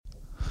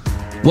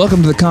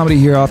Welcome to the Comedy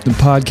Here Often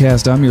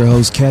podcast. I'm your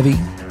host, Kevy.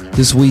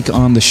 This week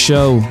on the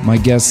show, my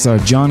guests are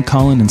John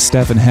Cullen and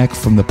Stefan Heck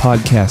from the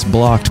podcast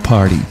Blocked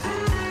Party.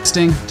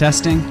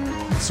 Testing.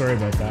 Sorry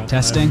about that.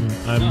 Testing.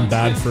 I'm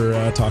bad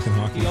for talking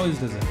hockey. He always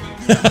does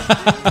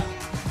it.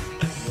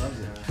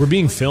 We're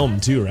being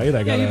filmed too, right?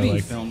 You're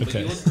being filmed, but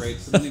you look great,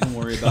 so don't even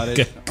worry about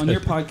it. On your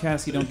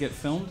podcast, you don't get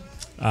filmed?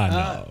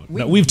 No.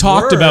 We've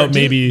talked about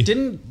maybe...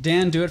 Didn't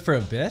Dan do it for a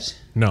bit?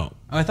 No.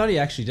 Oh, I thought he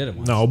actually did it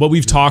once. No, but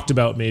we've talked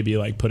about maybe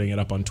like putting it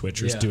up on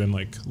Twitch or doing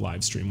like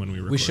live stream when we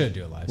record. We should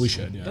do a live stream. We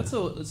should, yeah.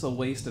 It's a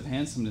waste of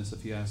handsomeness,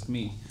 if you ask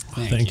me.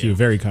 Thank you.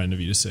 Very kind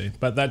of you to say.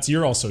 But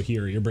you're also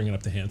here. You're bringing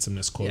up the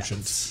handsomeness quotient.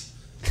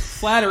 Yeah.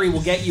 Flattery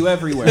will get you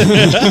everywhere.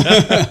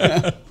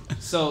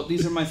 So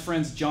these are my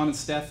friends John and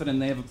Stefan,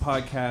 and they have a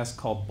podcast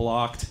called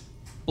Blocked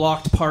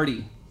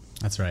Party.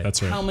 That's right.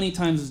 How many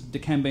times has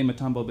Dikembe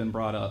Mutombo been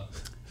brought up?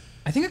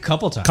 I think a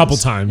couple times. Couple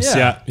times,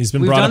 yeah. He's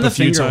been brought up a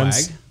few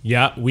times. Wag.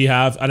 Yeah, we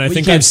have, and I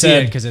think can't I've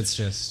said because it's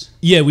just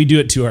we do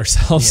it to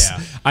ourselves.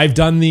 Yeah. I've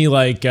done the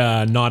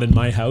not in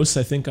my house.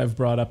 I think I've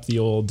brought up the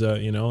old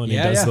and he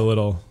does the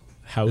little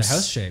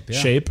house shape.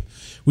 Shape.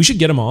 We should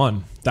get him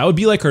on. That would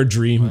be like our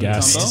dream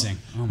guest. Amazing.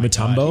 Oh my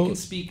Mutombo. God. He can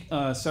speak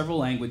several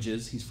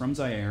languages. He's from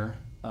Zaire.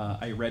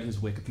 I read his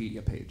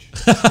Wikipedia page.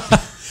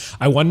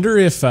 I wonder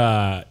if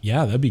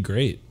that'd be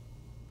great.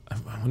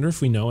 I wonder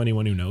if we know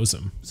anyone who knows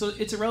him. So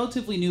it's a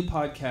relatively new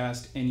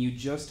podcast, and you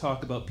just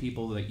talk about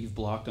people that you've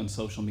blocked on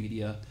social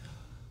media.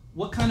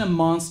 What kind of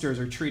monsters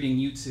are treating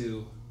you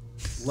two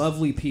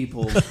lovely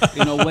people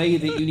in a way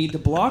that you need to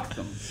block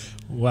them?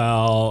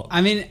 Well,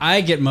 I mean,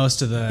 I get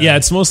most of the... Yeah,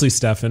 it's mostly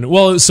Stefan.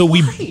 Well, so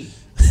we...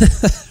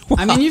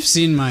 I mean, you've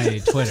seen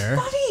my Twitter.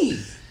 Funny.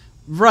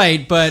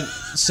 Right, but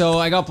so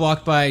I got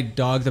blocked by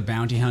Dog the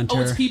Bounty Hunter.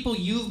 Oh, it's people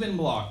you've been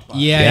blocked by.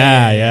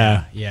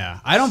 Yeah.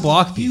 I don't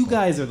block people. You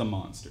guys are the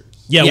monsters.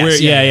 Yeah,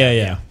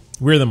 Yes,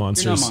 we're the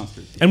monsters. You're not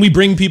monsters. And we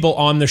bring people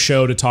on the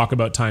show to talk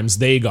about times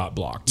they got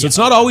blocked. So it's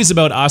not always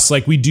about us.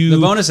 Like we do the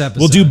bonus episodes.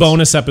 We'll do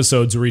bonus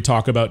episodes where we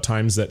talk about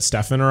times that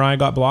Stefan or I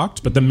got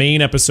blocked. But the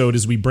main episode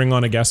is we bring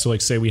on a guest. So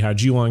like say we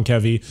had you on,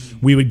 Kevy.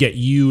 We would get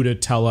you to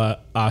tell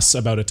us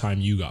about a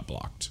time you got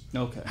blocked.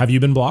 Okay. Have you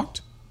been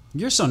blocked?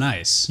 You're so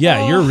nice.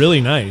 Yeah, you're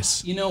really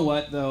nice. You know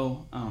what,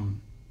 though?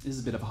 This is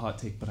a bit of a hot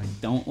take, but I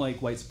don't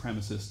like white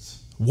supremacists.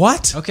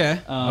 What? Okay.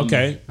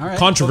 Okay. All right.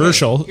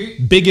 Controversial. Okay.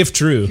 Big if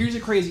true. Here's a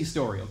crazy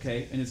story,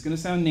 okay? And it's going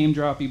to sound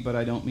name-droppy, but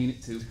I don't mean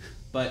it to.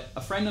 But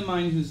a friend of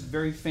mine who's a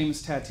very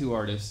famous tattoo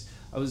artist,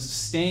 I was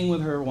staying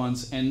with her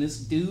once, and this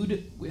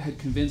dude had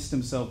convinced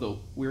himself that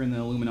we're in the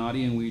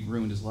Illuminati and we'd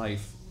ruined his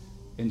life.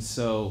 And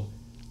so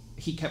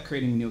he kept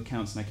creating new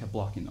accounts, and I kept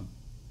blocking them.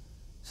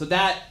 So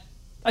that...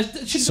 I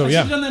should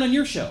have done that on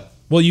your show.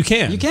 Well, you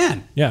can. You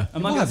can. Yeah.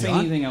 I'm not going to say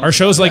anything else. Our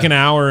show's like an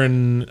hour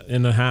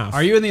and a half.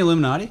 Are you in the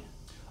Illuminati?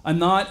 I'm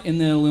not in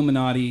the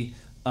Illuminati.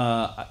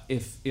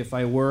 If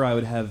I were, I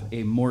would have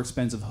a more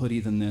expensive hoodie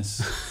than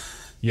this.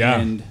 Yeah.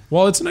 And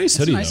well, it's a nice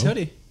hoodie. It's a nice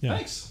hoodie. Yeah.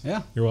 Thanks.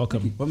 Yeah. You're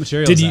welcome. What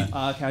material Did is you?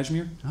 that?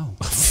 Cashmere. Oh,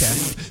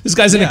 okay. This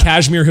guy's in a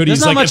cashmere hoodie. There's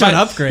He's not like, much of an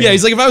upgrade. Yeah,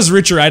 he's like, if I was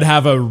richer, I'd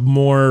have a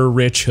more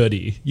rich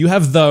hoodie. You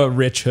have the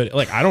rich hoodie.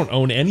 Like, I don't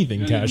own anything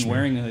You're not even cashmere.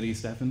 wearing a hoodie,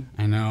 Stefan.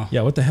 I know.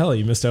 Yeah, what the hell?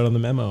 You missed out on the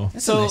memo.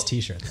 That's So- a nice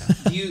T-shirt,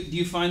 though. Do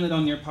you find that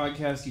on your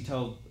podcast you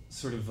tell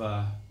sort of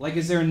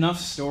is there enough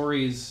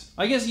stories?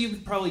 I guess you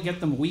could probably get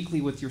them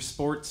weekly with your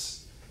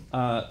sports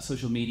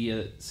social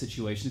media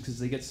situations because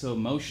they get so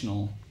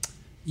emotional.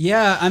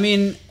 Yeah, I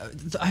mean,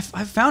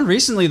 I've found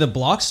recently the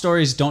block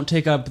stories don't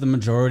take up the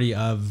majority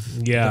of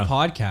the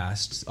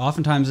podcast.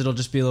 Oftentimes it'll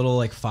just be a little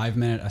like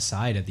 5-minute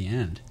aside at the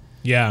end.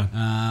 Yeah.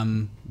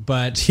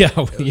 But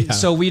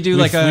so we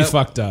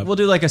fucked up. We'll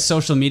do like a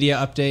social media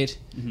update,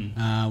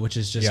 which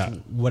is just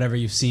whatever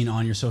you've seen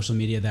on your social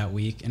media that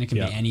week, and it can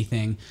be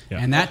anything. Yeah.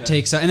 And that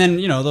takes up, and then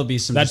there'll be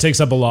some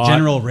takes up a lot.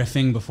 General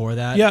riffing before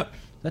that. Yep.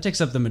 That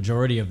takes up the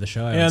majority of the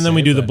show. And then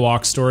we do the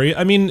block story.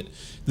 I mean,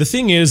 the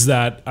thing is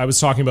that I was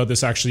talking about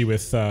this actually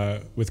with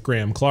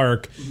Graham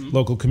Clark,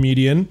 local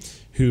comedian,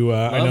 who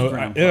I know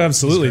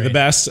absolutely the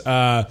best.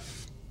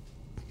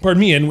 Pardon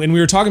me. And we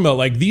were talking about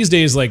like these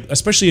days, like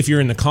especially if you're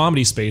in the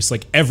comedy space,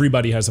 like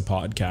everybody has a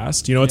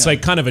podcast. It's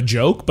like kind of a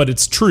joke, but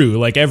it's true.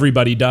 Like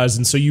everybody does,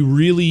 and so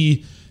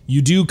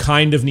you do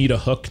kind of need a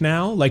hook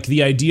now. Like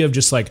the idea of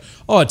just like,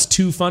 oh, it's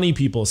two funny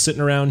people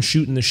sitting around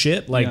shooting the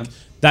shit. Like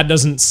that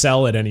doesn't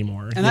sell it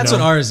anymore. And that's what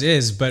ours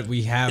is, but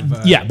we have...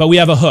 but we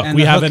have a hook. And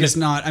we the have hook is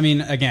not... I mean,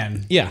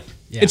 again... Yeah.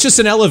 It's just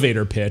an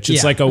elevator pitch.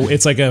 It's like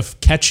a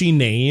catchy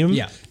name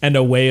and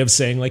a way of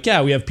saying like,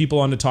 we have people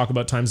on to talk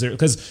about times there.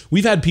 Because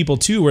we've had people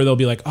too where they'll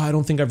be like, oh, I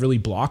don't think I've really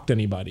blocked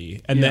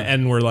anybody. And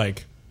and we're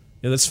like,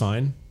 yeah, that's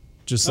fine.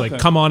 Just like,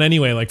 come on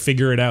anyway, like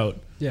figure it out.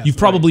 Yeah, you've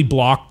probably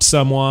blocked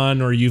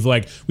someone, or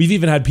we've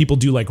even had people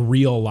do like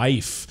real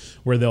life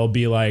where they'll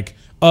be like,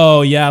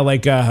 oh yeah,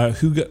 like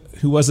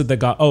who was it that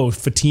got? Oh,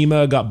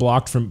 Fatima got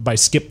blocked by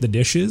Skip the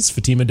Dishes.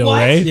 Fatima Del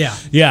Rey.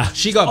 Yeah.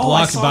 She got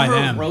blocked by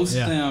them. Roast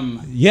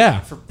them.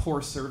 Yeah. For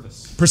poor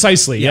service.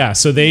 Precisely. Yeah.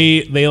 So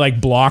they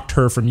like blocked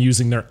her from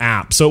using their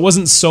app. So it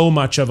wasn't so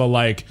much of a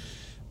like,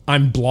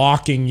 I'm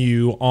blocking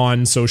you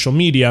on social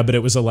media, but it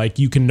was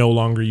you can no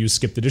longer use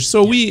skip the dish.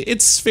 So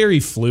it's very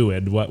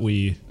fluid what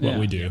we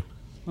do.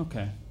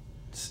 Okay.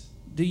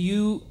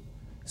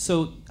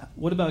 So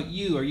what about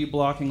you? Are you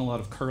blocking a lot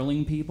of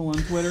curling people on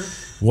Twitter?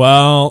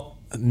 Well,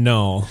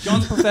 no.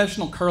 John's a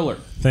professional curler.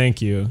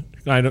 Thank you.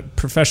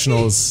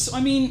 Professionals.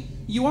 I mean,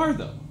 you are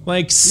though.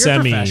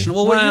 Semi.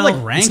 Professional. Well,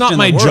 you're ranked it's not in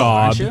my the world,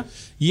 job. aren't you?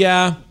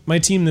 Yeah, my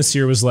team this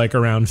year was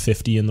around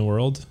 50 in the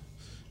world.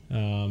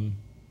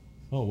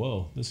 Oh,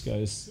 whoa. This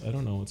guy's... I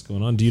don't know what's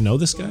going on. Do you know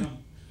this guy?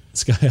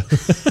 This guy...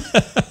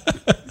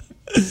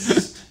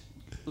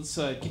 Let's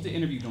keep the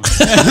interview going.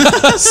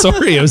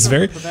 Sorry, it was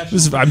very...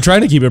 I'm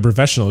trying to keep it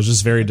professional. It was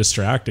just very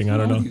distracting. I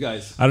don't know. You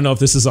guys? I don't know if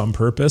this is on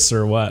purpose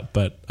or what,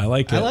 but I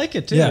like it. I like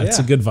it too. Yeah, it's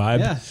a good vibe.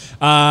 Yeah.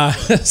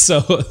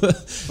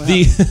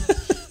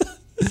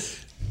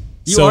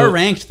 You are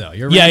ranked though.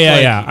 You're ranked,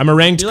 yeah. I'm a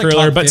ranked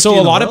curler, but so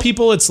a lot of world?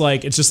 people, it's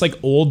just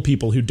old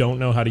people who don't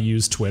know how to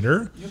use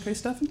Twitter. You okay,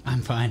 Stefan?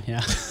 I'm fine.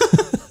 Yeah.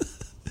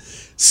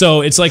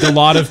 So it's a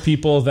lot of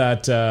people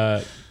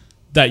that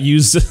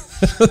use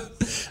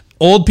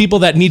old people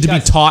that need to be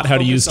taught how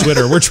to use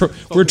Twitter.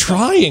 We're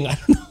trying. I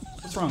don't know.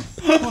 What's wrong?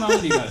 What's going on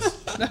with you guys?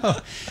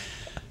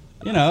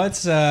 No.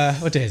 It's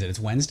what day is it? It's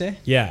Wednesday.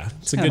 Yeah,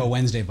 it's kind of a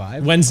Wednesday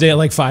vibe. Wednesday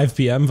at 5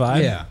 p.m.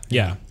 vibe.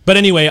 Yeah. But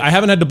anyway, I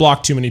haven't had to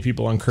block too many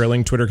people on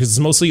curling Twitter because it's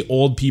mostly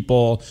old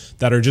people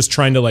that are just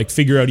trying to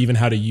figure out even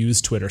how to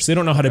use Twitter. So they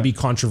don't know how to be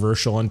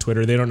controversial on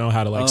Twitter. They don't know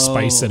how to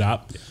spice it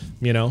up.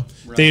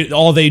 Right.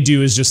 All they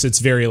do is just it's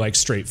very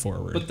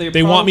straightforward. But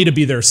they want me to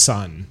be their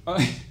son.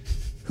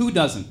 Who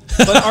doesn't?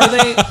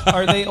 But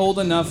are they old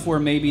enough where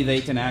maybe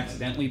they can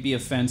accidentally be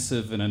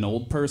offensive in an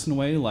old person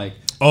way,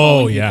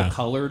 people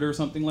colored or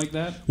something like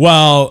that?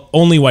 Well,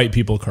 only white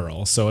people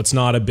curl, so it's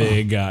not a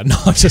big. But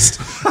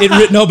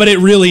it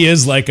really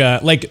is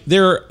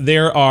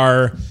there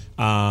are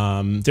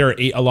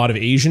a lot of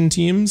Asian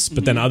teams,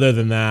 but then other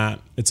than that,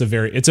 it's a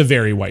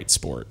very white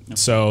sport. Okay.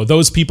 So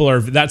those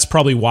people that's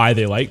probably why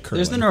they like curling.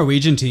 There's the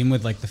Norwegian team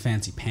with the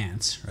fancy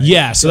pants, right?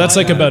 Yeah, so that's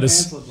about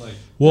as.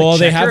 Well,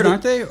 they have,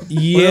 aren't they?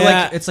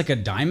 Yeah, it's a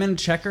diamond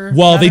checker.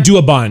 Well, they do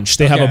a bunch.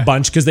 They have a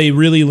bunch because they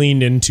really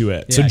leaned into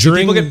it. Yeah. So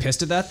people get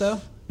pissed at that though.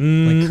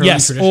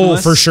 Yes. Oh,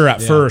 for sure. At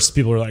first,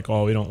 people were like,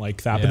 "Oh, we don't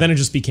like that," but then it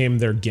just became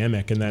their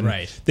gimmick. And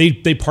then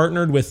they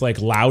partnered with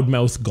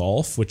Loudmouth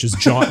Golf, which is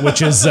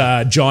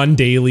John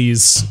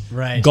Daly's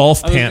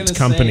golf pant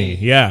company.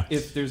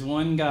 If there's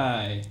one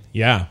guy,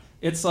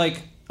 it's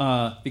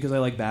because I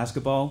like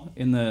basketball.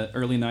 In the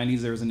early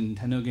 90s, there was a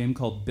Nintendo game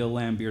called Bill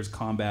Laimbeer's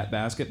Combat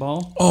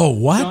Basketball. Oh,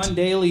 what? John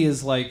Daly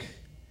is the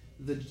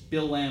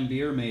Bill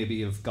Laimbeer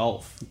maybe of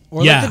golf.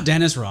 Or the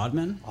Dennis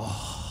Rodman.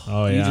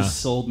 Oh, You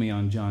just sold me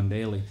on John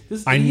Daly.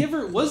 What's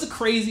the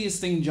craziest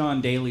thing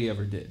John Daly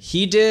ever did?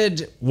 He did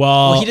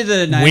he did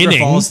the Niagara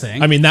Falls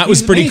thing. I mean, that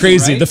was pretty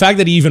crazy. Right? The fact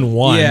that he even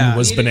won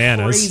was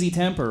bananas. Crazy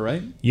temper,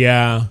 right?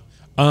 Yeah.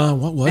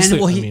 What was the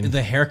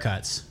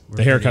haircuts?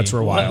 The haircuts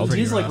were wild.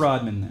 He's like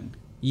Rodman then.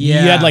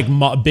 Yeah. He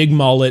had big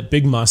mullet,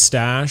 big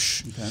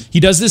mustache. Okay. He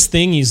does this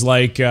thing. He's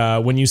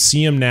when you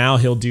see him now,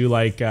 he'll do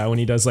when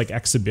he does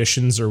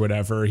exhibitions or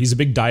whatever. He's a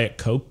big Diet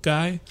Coke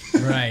guy.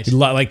 Right.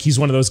 He's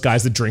one of those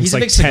guys that drinks he's a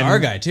big 10 cigar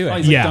guy too.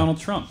 He's like Donald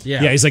Trump.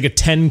 Yeah. He's a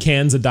 10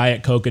 cans of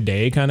Diet Coke a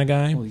day kind of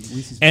guy. Well, at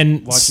least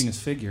he's watching his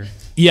figure.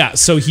 Yeah,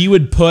 so he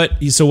would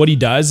so what he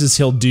does is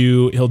he'll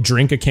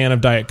drink a can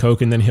of Diet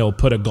Coke and then he'll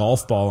put a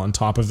golf ball on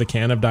top of the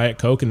can of Diet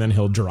Coke and then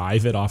he'll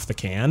drive it off the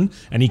can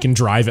and he can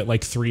drive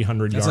it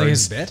 300 yards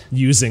his bit?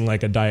 Using a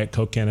Diet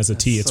Coke can as a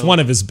tee. It's one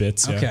of his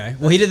bits. Yeah. Okay.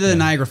 Well, he did the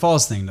Niagara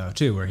Falls thing though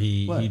too, where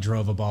he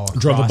drove a ball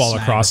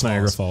across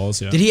Niagara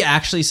Falls. Yeah. Did he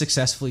actually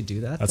successfully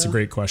do that? That's a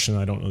great question.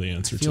 I don't know the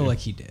answer to. I feel like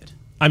he did.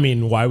 I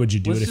mean, why would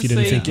you do it if you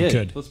didn't think you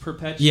could? Let's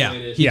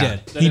perpetuate it. He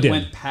did. He did.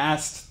 Went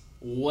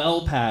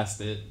well past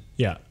it.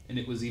 Yeah. And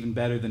it was even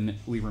better than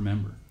we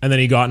remember. And then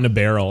he got in a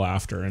barrel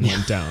after and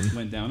went down.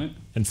 Went down it?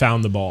 And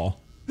found the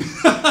ball.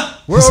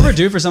 We're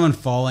overdue for someone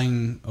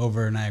falling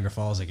over Niagara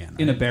Falls again. Right?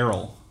 In a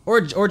barrel. Or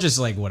just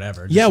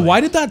whatever. Just why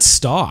did that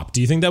stop?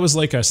 Do you think that was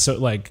I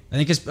think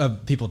it's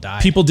people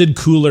died. People did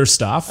cooler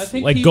stuff. I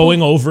think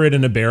going over it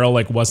in a barrel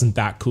wasn't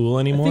that cool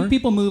anymore. I think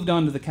people moved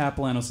on to the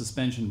Capilano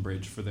suspension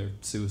bridge for their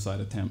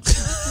suicide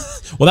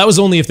attempts. Well, that was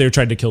only if they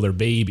tried to kill their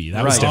baby.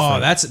 That was different. Oh,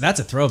 that's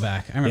a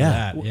throwback. I remember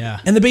that. Yeah.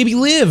 And the baby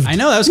lived. I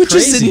know, that was which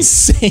crazy. Is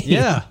insane.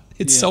 Yeah.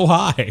 It's so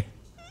high.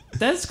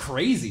 That's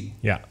crazy.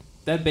 Yeah.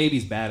 That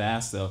baby's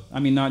badass though. I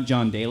mean, not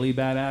John Daly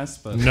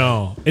badass, but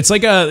no. It's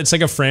like a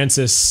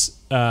Francis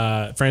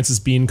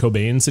Bean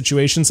Cobain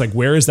situation. It's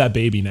where is that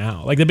baby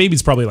now? The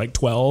baby's probably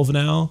 12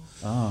 now.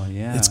 Oh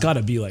yeah. It's got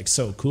to be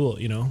so cool,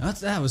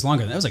 That was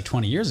longer. That was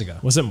 20 years ago.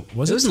 Was it? It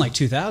was in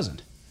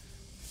 2000.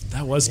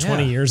 That was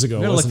 20 years ago.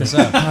 We gotta look this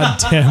up. God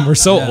damn, we're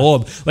so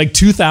old.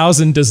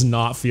 2000 does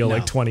not feel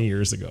like 20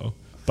 years ago.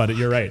 but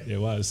you're right. It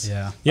was.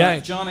 Yeah.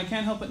 John, I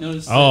can't help but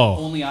notice that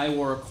only I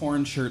wore a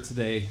corn shirt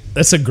today.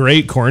 That's a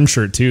great corn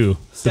shirt too.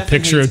 Stefan the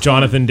picture of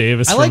Jonathan corn.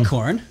 Davis. I like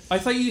corn. I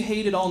thought you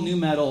hated all new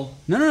metal.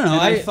 No. And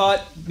I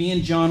thought me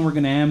and John were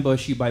going to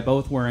ambush you by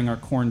both wearing our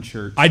corn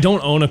shirts. I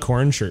don't own a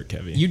corn shirt,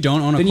 Kevin. You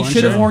don't own a corn shirt? Then you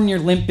should have worn your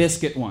Limp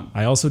Bizkit one.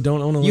 I also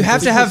don't own a. You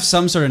have to have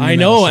some sort of. New I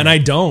know, shirt. and I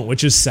don't,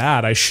 which is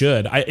sad. I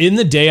should. In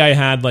the day, I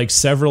had like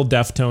several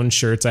Deftones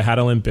shirts. I had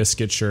a Limp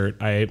Bizkit shirt.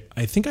 I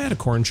think I had a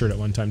corn shirt at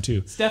one time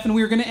too. Stefan,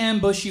 we were going to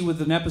ambush you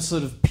with an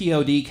episode of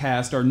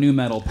PODcast, our new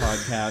metal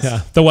podcast.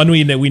 Yeah, the one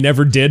we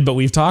never did, but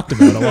we've talked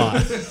about a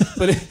lot.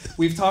 But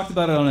we've talked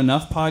about it on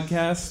enough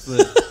podcasts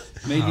that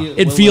maybe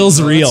it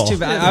feels real. Too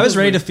bad. I was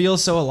ready to feel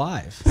so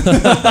alive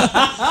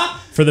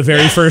for the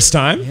very first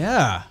time.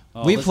 Yeah.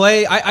 We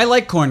play. I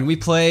like corn. We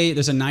play.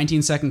 There's a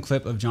 19-second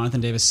clip of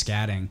Jonathan Davis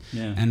scatting,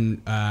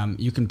 and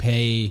you can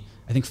pay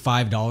I think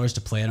 $5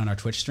 to play it on our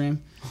Twitch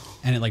stream.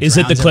 And it like is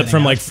it the clip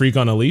from out. like Freak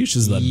on a Leash?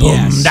 Is that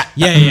yes. boom?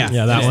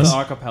 Yeah, that one. The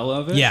acapella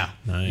of it. Yeah,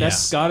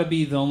 That's got to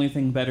be the only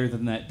thing better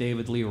than that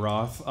David Lee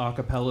Roth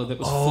acapella that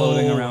was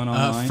floating around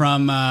online.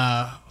 From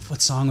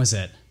what song was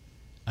it?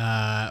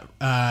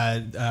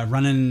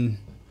 Running.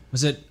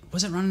 Was it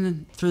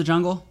Running Through the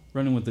Jungle?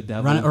 Running with the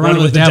Devil.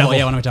 Running with the Devil.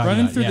 Yeah, what am I talking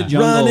Running about? through the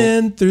jungle.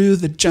 Running through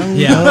the jungle.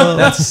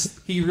 Yeah,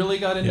 he really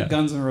got into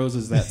Guns N'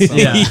 Roses that song.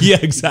 Yeah,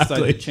 exactly.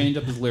 He decided to change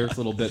up his lyrics a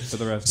little bit for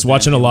the rest. Just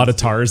watching a lot of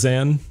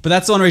Tarzan. But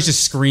that's the one where he's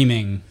just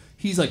screaming.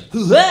 He's like,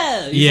 he's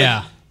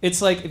yeah. Like,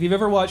 it's like if you've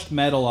ever watched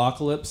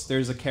Metalocalypse,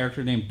 there's a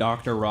character named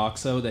Dr.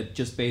 Roxo that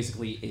just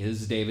basically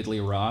is David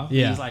Lee Roth.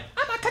 Yeah. He's like,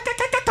 I'm a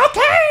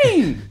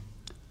cocaine.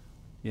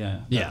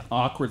 Yeah.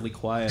 Awkwardly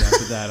quiet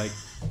after that. I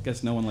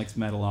guess no one likes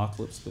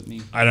Metalocalypse but me.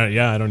 I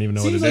don't even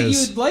know Seems what it like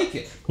is. you would like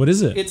it. What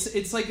is it?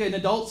 It's like an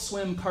Adult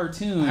Swim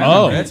cartoon.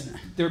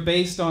 They're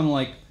based on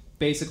like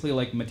basically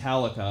like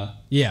Metallica.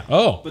 Yeah.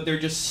 Oh. But they're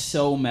just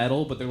so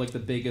metal, but they're like the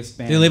biggest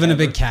band. They live in a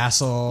ever. big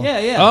castle.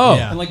 Yeah. Oh.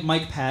 And like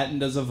Mike Patton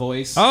does a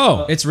voice.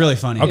 Oh. It's really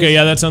funny. Okay,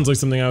 yeah, that sounds like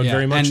something I would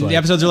very much and like. the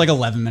episodes are like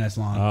 11 minutes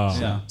long. Oh.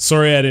 Yeah.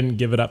 Sorry I didn't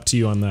give it up to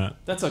you on that.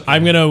 That's okay.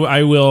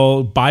 I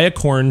will buy a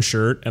corn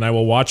shirt and I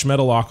will watch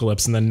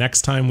Metalocalypse, and the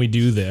next time we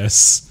do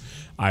this,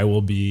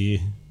 I'll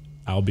be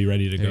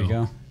ready to There go. you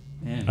go.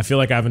 Man. I feel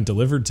like I haven't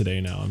delivered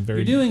today now. I'm very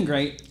You're doing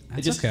great.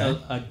 That's Just okay.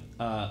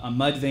 a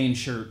Mudvayne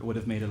shirt would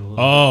have made it a little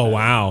Oh, bit better.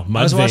 wow.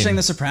 I was Mudvayne. watching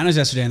The Sopranos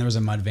yesterday, and there was a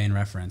Mudvayne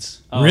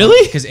reference.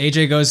 Really? Because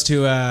AJ goes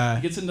to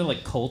He gets into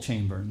like coal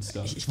chamber and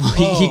stuff.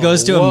 he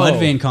goes to a whoa.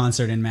 Mudvayne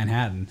concert in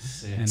Manhattan.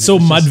 And So it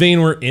was just-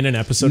 Mudvayne were in an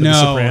episode of The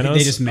No, Sopranos?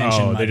 they just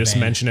mention they just Mudvayne.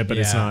 mention it, but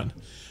it's Yeah.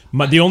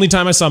 not. The only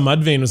time I saw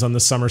Mudvayne was on the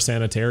Summer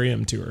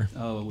Sanitarium tour.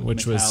 Oh, with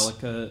which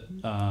Metallica.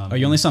 Oh,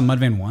 you only saw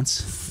Mudvayne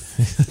once?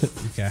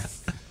 Okay.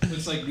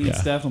 Looks like me and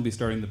Steph will be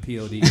starting the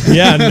POD.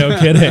 Yeah, no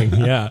kidding.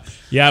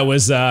 Yeah, it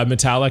was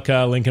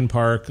Metallica, Linkin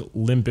Park,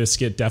 Limp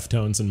Bizkit,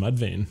 Deftones, and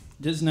Mudvayne.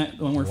 Isn't that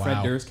the one where Fred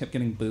Wow. Durst kept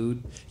getting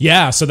booed?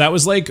 Yeah, so that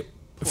was like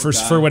Poor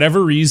guy. for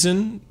whatever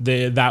reason,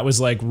 that was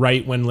like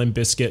right when Limp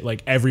Bizkit,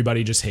 like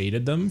everybody just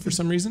hated them for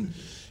some reason.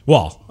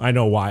 Well, I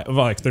know why.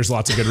 Like, there's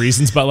lots of good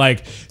reasons, but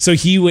like, so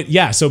he would,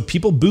 so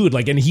people booed,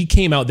 like, and he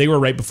came out. They were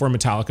right before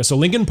Metallica. So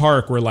Linkin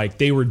Park were like,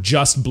 they were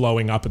just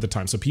blowing up at the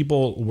time. So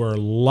people were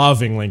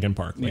loving Linkin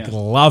Park, like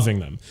loving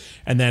them.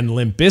 And then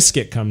Limp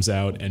Bizkit comes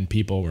out, and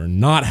people were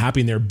not happy,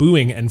 and they're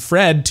booing. And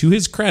Fred, to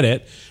his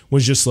credit,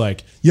 was just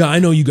like, yeah, I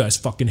know you guys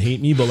fucking hate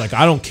me, but like,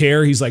 I don't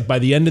care. He's like, by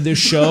the end of this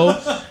show,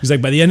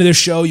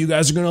 you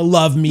guys are gonna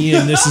love me,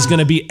 and this is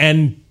gonna be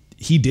and.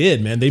 He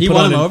did, man. He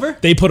won him over?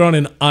 They put on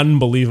an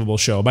unbelievable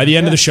show. By the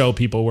end of the show,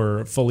 people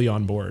were fully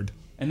on board.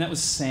 And that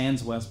was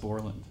sans West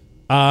Borland.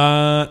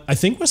 I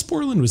think West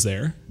Borland was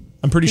there.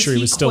 I'm pretty sure he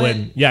was still quit.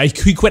 in. Yeah,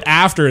 he quit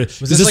after. Was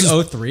this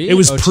like 03? It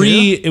was 02?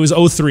 pre. It was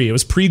 03. It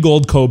was pre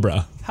Gold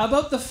Cobra. How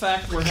about the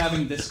fact we're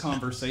having this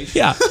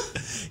conversation?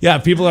 Yeah.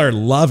 People are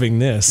loving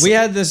this. We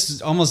had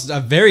this almost a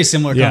very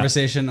similar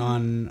conversation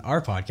on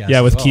our podcast. Yeah,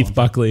 with as well. Keith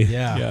Buckley.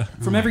 Yeah.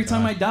 From Every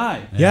Time I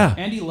Die. Yeah.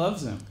 Andy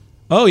loves him.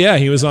 Oh yeah,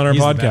 he was on our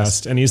He's the podcast,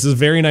 best. and he's a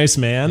very nice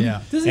man.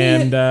 Yeah.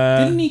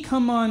 Didn't he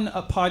come on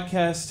a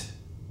podcast,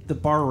 the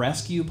Bar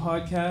Rescue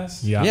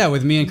podcast? Yeah.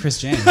 With me and Chris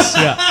James.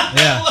 Yeah.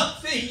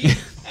 Yeah.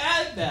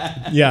 Had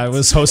that. Yeah, it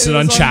was hosted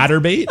on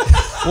Chatterbait.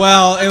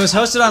 Well, it was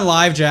hosted on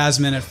Live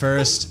Jasmine at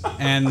first,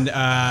 and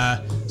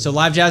so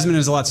Live Jasmine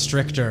is a lot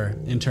stricter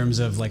in terms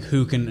of like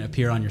who can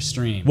appear on your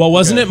stream. Well,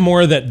 wasn't it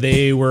more that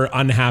they were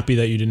unhappy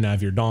that you didn't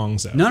have your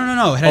dongs out? No.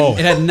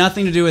 It had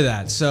nothing to do with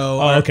that.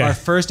 So our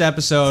first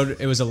episode,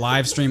 it was a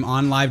live stream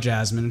on Live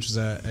Jasmine, which is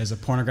a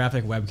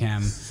pornographic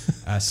webcam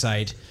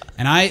site,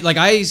 and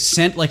I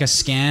sent like a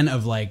scan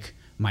of like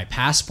my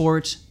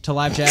passport to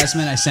Live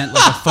Jasmine. I sent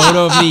like a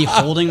photo of me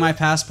holding my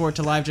passport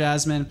to Live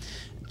Jasmine.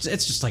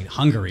 It's just like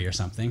Hungary or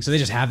something. So they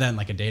just have that in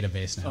like a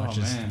database now,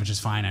 which is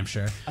fine, I'm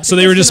sure. So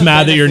they were just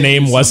mad that your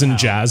name wasn't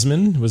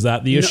Jasmine? Was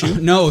that the issue?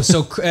 No,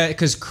 so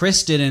because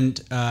Chris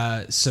didn't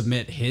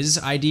submit his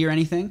ID or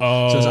anything,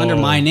 so it was under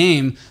my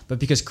name. But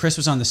because Chris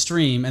was on the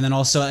stream, and then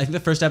also I think the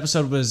first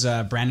episode was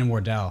Brandon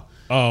Wardell.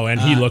 Oh, and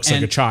he looks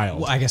like a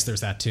child. Well, I guess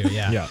there's that too.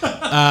 Yeah. Yeah. He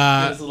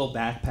has a little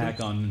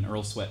backpack on, an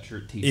Earl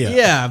sweatshirt t-shirt.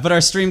 Yeah, but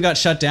our stream got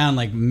shut down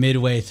like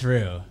midway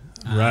through.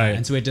 Right.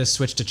 And so we had to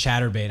switch to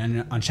Chatterbait.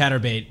 And on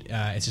Chatterbait,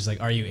 it's just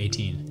like, are you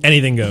 18?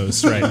 Anything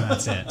goes, right?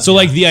 That's it. So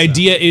like the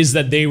idea is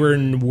that they were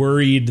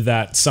worried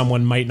that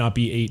someone might not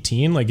be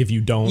 18, like if you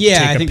don't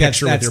take a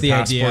picture with your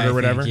passport or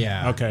whatever.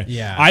 Yeah. Okay.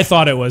 Yeah. I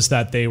thought it was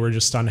that they were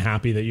just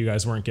unhappy that you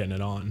guys weren't getting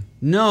it on.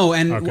 No,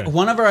 and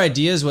one of our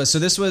ideas was, so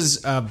this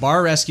was a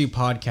Bar Rescue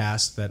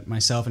podcast that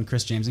myself and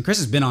Chris James, and Chris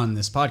has been on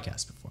this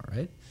podcast before,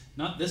 right?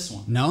 Not this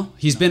one. No?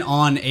 He's been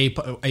on a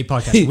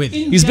podcast with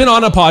you. He's been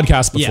on a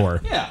podcast before.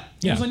 Yeah.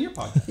 He was on your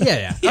podcast.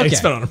 Yeah. Yeah, Okay.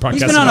 he's been on a podcast.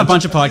 He's been on a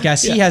bunch of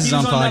podcasts. He has his He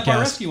own was on that Bar podcast.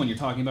 Rescue one you're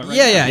talking about right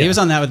Yeah, now. he was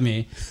on that with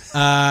me.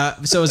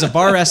 So it was a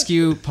Bar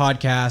Rescue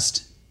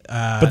podcast.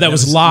 But that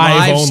was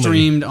live only.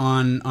 streamed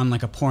on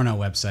like a porno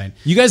website.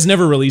 You guys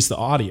never released the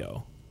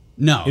audio.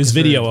 No, It was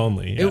video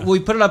only. Yeah. We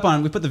put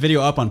the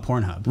video up on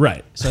Pornhub.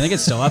 Right. So I think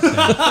it's still up there.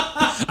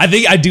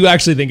 I do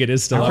actually think it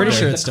is still I'm up pretty there.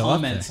 sure The it's still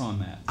up comments there. on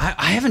that.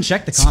 I haven't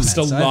checked the comments.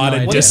 Just a I have lot no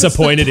of idea.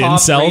 disappointed Top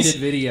incels.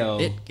 rated video.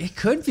 It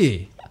could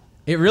be.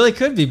 It really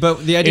could be,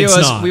 but the idea It's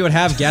was not. we would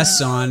have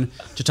guests on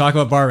to talk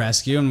about Bar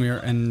Rescue, and we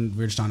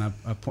were just on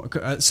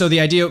so the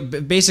idea,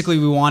 basically,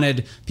 we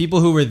wanted people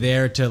who were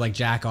there to like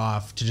jack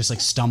off to just like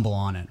stumble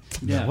on it.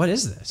 Yeah. Like, what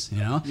is this? You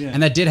know? Yeah.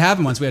 And that did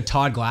happen once. We had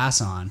Todd Glass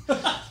on,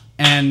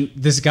 and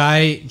this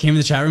guy came in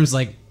the chat room and was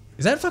like,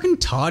 "Is that fucking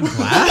Todd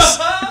Glass?"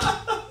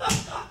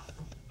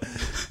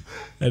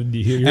 And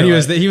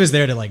he was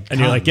there to like, and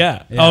you're come. like,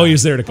 yeah. Oh, he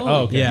was there to. Holy Oh,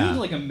 okay. yeah. You had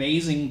like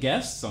amazing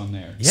guests on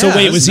there. Yeah, So it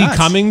wait, was was he nuts.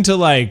 coming to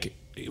like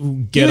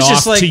get was off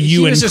just, like, to you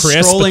he and was just Chris,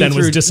 but scrolling then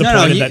was through-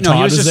 disappointed that Todd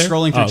he was just there?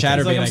 scrolling through Oh, okay. Chatterbait.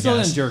 He's like, I I'm still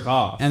guess. gonna jerk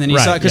off. And then he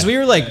Right, saw, because yeah. we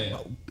were like, Yeah.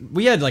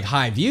 we had like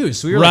high views,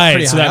 so we were like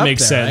pretty Right, so high that up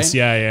makes there, sense. right?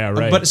 Yeah,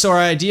 right. But so our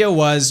idea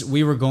was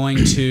we were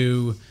going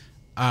to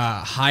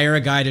hire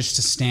a guy just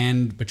to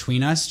stand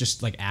between us,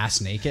 just like ass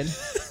naked,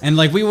 and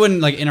like we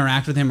wouldn't like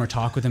interact with him or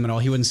talk with him at all.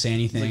 He wouldn't say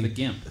anything. Like the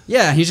gimp.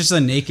 Yeah, he's just a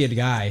naked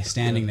guy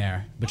standing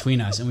there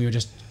between us, and we would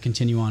just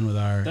continue on with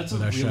our That's a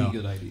with our really show.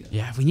 good idea.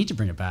 Yeah, we need to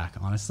bring it back.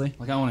 Honestly,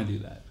 Like I want to do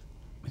that.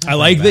 I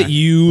like that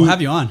We'll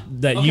have you on.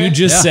 you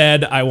just Yeah.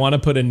 said I want to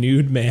put a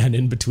nude man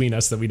in between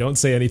us that we don't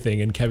say anything,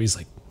 and Kevy's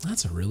like,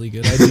 that's a really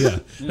good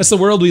idea. That's the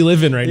world we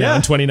live in right now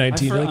in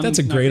 2019. You're like, that's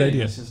a great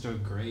idea. It's just a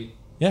great.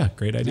 Yeah,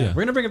 great idea.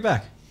 We're gonna bring it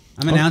back.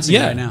 I'm announcing it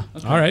right now.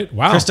 All right.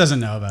 Wow. Chris doesn't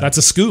know about That's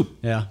a scoop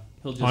it. Yeah.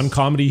 He'll just on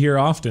Comedy Here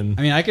Often.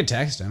 I mean, I could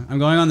text him. I'm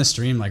going on the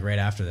stream like right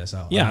after this.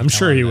 Yeah, I'll I'm tell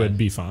sure him he that. would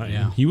be fine.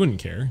 Yeah. He wouldn't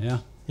care. Yeah.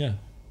 Yeah,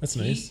 that's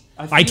nice.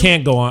 I I feel-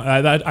 can't go on.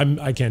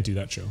 I can't do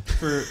that show.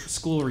 for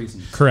school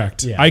reasons.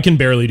 Correct. Yeah. I can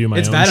barely do my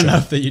It's own bad show.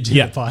 enough that you do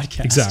Yeah, the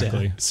podcast.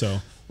 exactly. Yeah.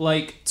 So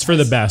Like It's for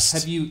the best.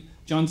 Have you?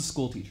 John's a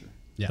school teacher.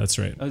 Yeah. that's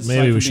right. Aside Maybe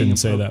from we being shouldn't a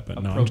say pro- that, but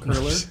a no. pro I'm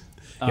curler.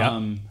 Yeah.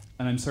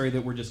 And I'm sorry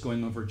that we're just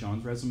going over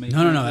John's resume. No,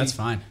 currently. that's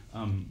fine.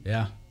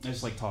 Yeah. I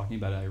just like talking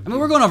about it. I mean,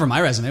 we're going over my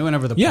resume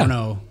whenever the Yeah.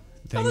 porno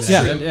thing. that's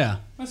that I true. did. Yeah.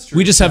 That's true.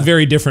 We just have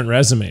very different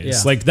resumes.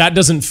 Yeah. Like that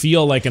doesn't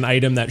feel like an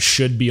item that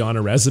should be on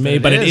a resume,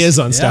 but it is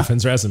on Yeah.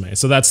 Stefan's resume.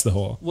 So that's the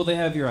whole. Well, they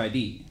have your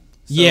ID.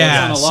 So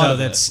Yeah. it's on a lot So of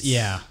that's lists.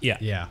 yeah. Yeah.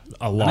 Yeah.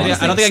 A lot. I of don't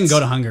think I can lists. go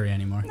to Hungary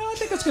anymore. No, I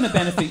think that's going to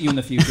benefit you in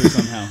the future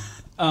somehow.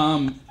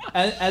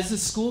 As a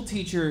school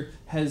teacher,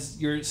 has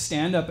your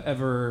stand-up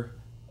ever?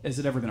 Has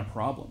it ever been a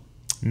problem?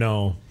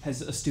 No.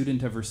 Has a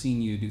student ever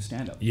seen you do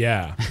stand-up?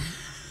 Yeah.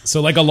 So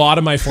like a lot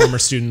of my former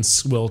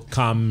students will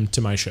come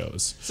to my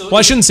shows. So Well, I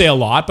if- shouldn't say a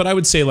lot, but I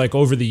would say like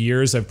over the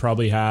years I've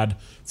probably had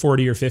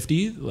 40 or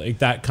 50 like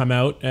that come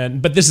out,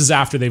 but this is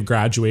after they've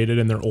graduated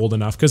and they're old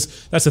enough,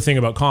 because that's the thing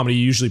about comedy.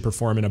 You usually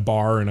perform in a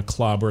bar or in a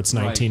club where it's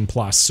 19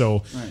 plus.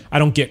 So Right. I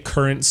don't get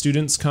current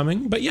students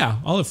coming, but yeah,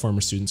 I'll have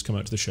former students come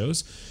out to the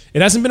shows.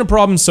 It hasn't been a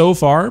problem so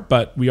far,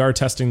 but we are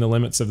testing the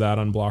limits of that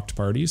on blocked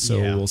parties. So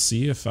Yeah. we'll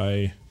see if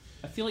I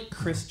feel like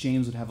Chris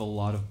James would have a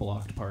lot of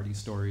blocked party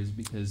stories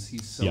because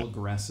he's so Yeah.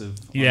 aggressive.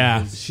 on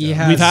Yeah. his He show.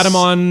 has- We've had him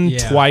on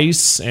yeah.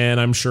 twice, and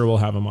I'm sure we'll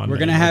have him on. We're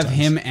many gonna more have times.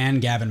 him and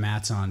Gavin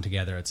Matz on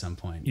together at some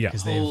point. Yeah.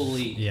 'Cause they've-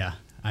 Holy. Yeah.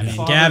 I mean,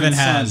 Father Gavin and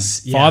son.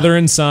 has yeah. Father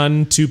and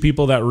son, two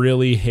people that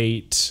really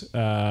hate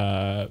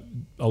a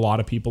lot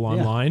of people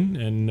online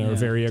and are Yeah.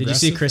 very Did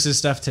aggressive. you see Chris's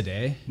stuff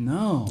today?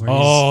 No.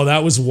 Oh,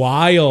 that was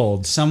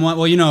wild. Somewhat.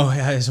 Well, you know,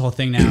 his whole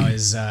thing now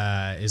is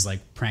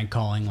like prank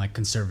calling like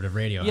conservative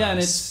radio. Yeah, and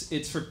hosts.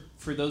 it's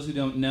for those who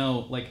don't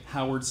know, like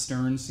Howard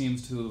Stern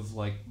seems to have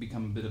like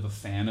become a bit of a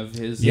fan of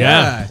his.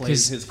 Yeah. plays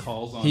 'cause his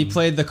calls on. he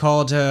played the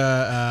call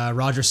to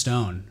Roger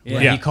Stone.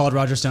 Where Yeah. he called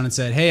Roger Stone and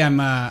said, "Hey,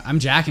 I'm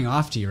jacking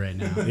off to you right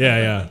now." Yeah,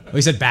 yeah. Well,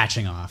 he said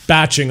batching off.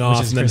 Batching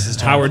off. is And then Chris's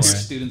term Howard. for it.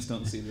 Students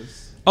don't see this.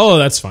 Oh,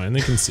 that's fine.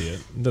 They can see it.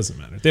 It doesn't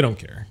matter. They don't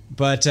care.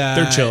 But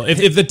They're chill.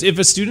 If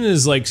a student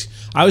is like,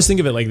 I always think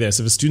of it like this: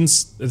 if a student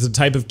is the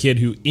type of kid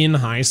who in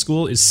high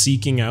school is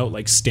seeking out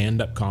like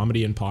stand-up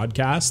comedy and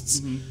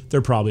podcasts,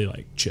 they're probably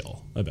like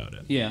chill about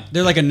it. Yeah.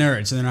 they're like a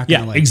nerd, so they're not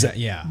gonna Yeah, like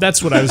exactly. Yeah,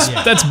 That's what I was.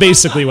 That's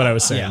basically what I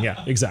was saying. Yeah.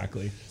 Yeah,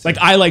 exactly. Like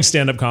I like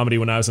stand-up comedy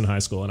when I was in high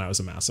school, and I was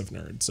a massive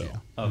nerd. So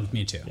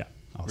me too. Yeah.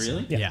 Also.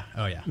 Really? Yeah.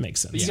 Oh yeah. makes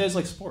sense. But you guys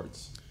like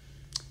sports.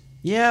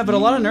 Yeah, but a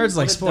lot of nerds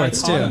like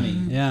sports too. dichotomy.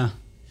 Yeah.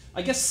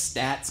 I guess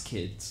stats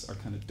kids are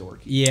kind of dorky.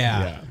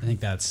 Yeah. I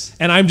think that's...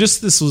 And I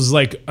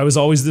was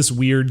always this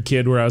weird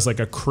kid where I was like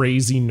a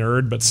crazy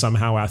nerd, but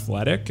somehow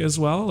athletic as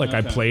well. Like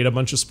I played a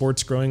bunch of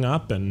sports growing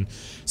up. And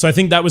so I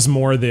think that was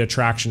more the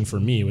attraction for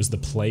me, was the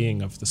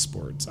playing of the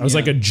sports. I was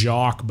like a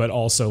jock, but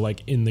also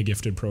like in the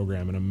gifted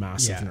program and a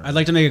massive nerd. I'd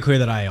like to make it clear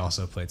that I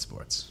also played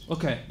sports.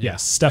 Okay.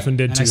 Yes, Stefan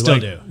did And too. I still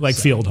do. Like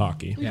field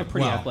hockey. You have a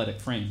pretty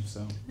athletic frame,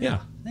 so. Yeah.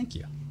 Thank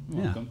you.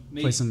 Welcome.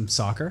 Play some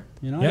soccer.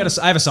 You know, Yeah.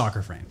 I have a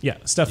soccer frame. Yeah,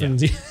 Stefan,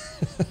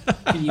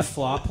 Can you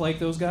flop like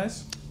those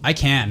guys? I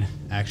can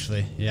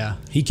actually. Yeah.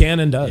 he can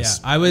and Yeah.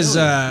 does. I was.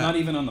 Not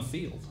even on the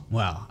field.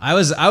 Wow. I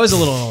was a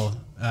little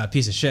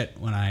piece of shit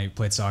when I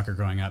played soccer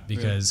growing up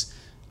because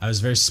I was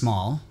very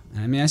small.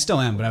 I mean, I still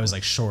am, but I was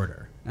like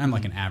shorter. I'm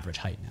like an average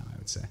height now, I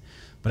would say.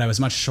 But I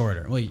was much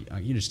shorter. Well,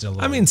 you just did a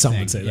little. I mean, some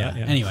thing. would say that.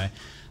 Yeah. Anyway.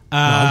 No,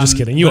 I'm just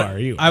kidding. You but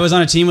are. I was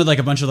on a team with like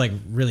a bunch of like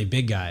really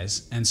big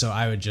guys, and so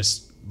I would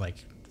just like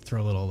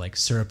throw little like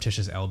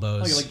surreptitious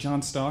elbows. Oh, you're like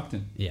John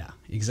Stockton. Yeah,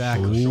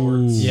 exactly.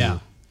 Shorts. Yeah,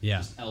 yeah.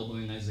 Just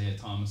elbowing Isaiah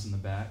Thomas in the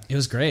back. It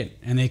was great,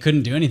 and they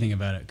couldn't do anything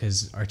about it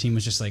because our team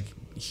was just like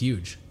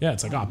huge. Yeah,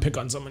 it's like, pick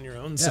on someone your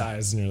own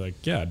size. And you're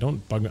like, yeah,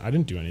 don't bug me. I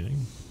didn't do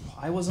anything.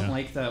 I wasn't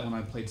like that when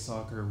I played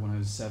soccer when I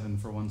was 7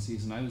 for one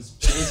season. I was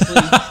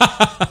basically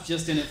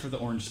just in it for the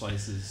orange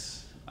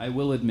slices. I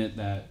will admit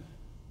that.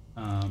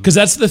 Because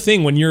that's the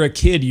thing. When you're a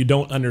kid, you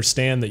don't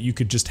understand that you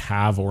could just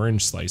have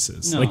orange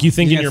slices. No. Like you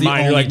think Yeah, in your it's the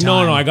mind, you're only like,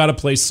 no, time. I got to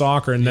play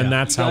soccer. And then Yeah.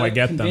 that's You how I gotta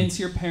get them. Convince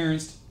your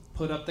parents to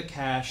put up the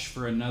cash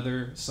for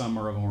another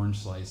summer of orange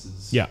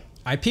slices. Yeah.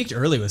 I peaked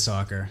early with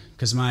soccer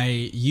because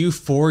my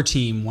U4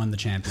 team won the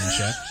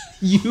championship.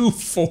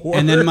 U4.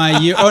 And then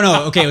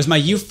it was my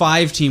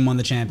U5 team won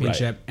the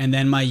championship, and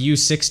then my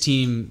U6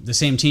 team, the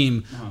same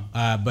team,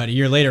 but a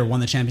year later won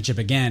the championship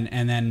again.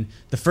 And then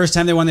the first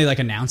time they won, they like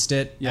announced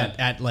it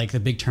at like the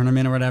big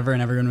tournament or whatever,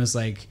 and everyone was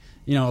like,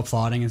 you know,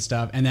 applauding and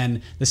stuff. And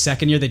then the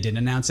second year they didn't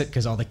announce it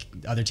because all the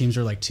other teams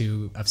were like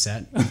too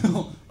upset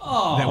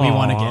that we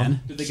won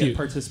again. Did they get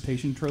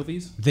participation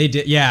trophies? They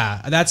did,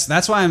 yeah.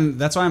 That's why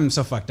I'm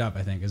so fucked up.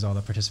 I think is all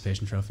the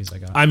participation trophies I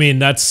got. I mean,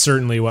 that's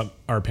certainly what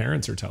our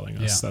parents are telling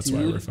us. Yeah. That's why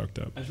we're fucked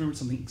up. I just remember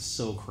something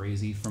so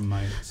crazy from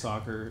my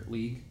soccer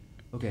league.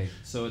 Okay,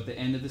 so at the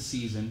end of the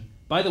season,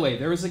 by the way,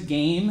 there was a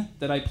game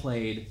that I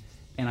played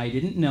and I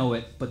didn't know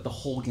it, but the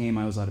whole game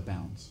I was out of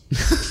bounds.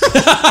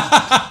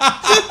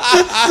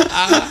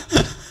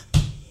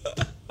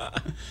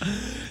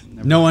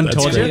 No one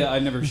told you?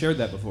 I've never shared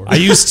that before. I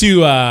used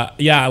to, I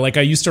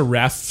used to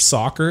ref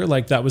soccer.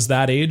 Like that was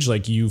that age,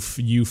 like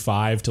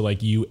U5 to like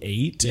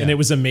U8. Yeah. And it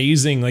was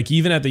amazing. Like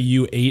even at the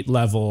U8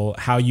 level,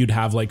 how you'd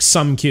have like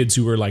some kids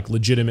who were like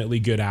legitimately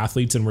good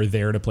athletes and were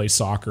there to play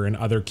soccer, and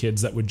other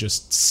kids that would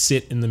just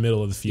sit in the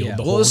middle of the field the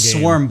Well, whole it was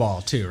game. swarm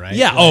ball too, right?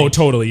 Yeah. Like,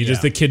 Totally.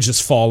 The kids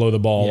just follow the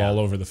ball Yeah. all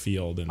over the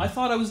field. And I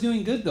thought I was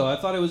doing good though. I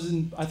thought it was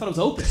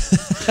open.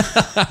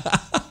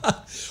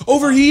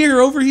 over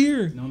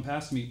here. No one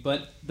passed me.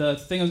 But the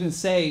thing I was going to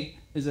say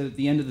is that at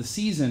the end of the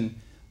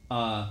season,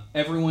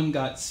 everyone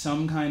got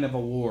some kind of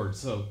award.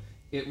 So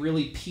it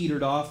really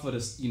petered off at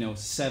us,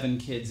 7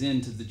 kids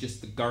into the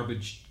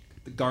garbage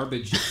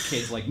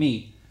kids like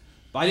me.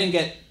 But I didn't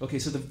get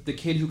so the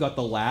kid who got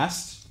the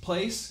last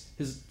place,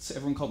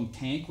 everyone called him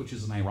Tank, which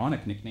is an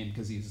ironic nickname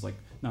because he's like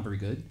not very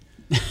good.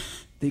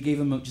 They gave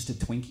him just a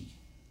Twinkie.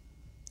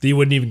 You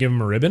wouldn't even give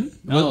him a ribbon?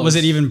 No, was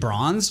it even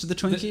bronzed, the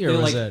Twinkie,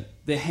 or was it?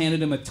 They handed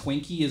him a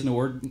Twinkie as an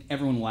award, and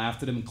everyone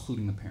laughed at him,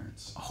 including the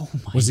parents. Oh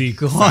my Was he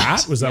God.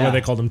 fat? Was that why Yeah.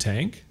 they called him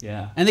Tank?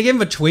 Yeah. And they gave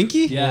him a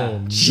Twinkie? Yeah.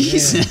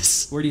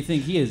 Jesus. Where do you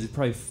think he is? He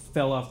probably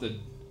fell off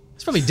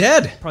He's probably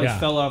dead. Yeah.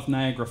 fell off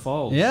Niagara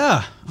Falls.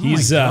 Yeah. Oh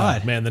He's my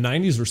God. man, the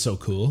 90s were so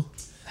cool.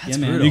 Yeah,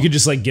 man. You could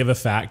just like give a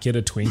fat kid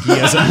a Twinkie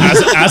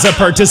as a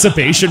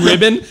participation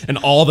ribbon, and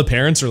all the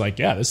parents are like,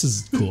 "Yeah, this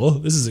is cool.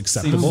 This is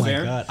acceptable." Seems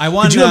fair. God. I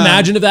won. Could you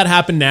imagine if that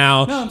happened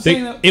now? No, I'm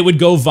saying that- it would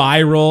go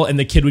viral, and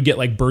the kid would get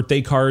like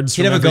birthday cards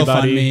from He'd have a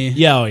everybody. GoFundMe.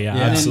 Yeah, And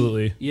then-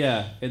 absolutely.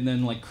 And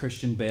then like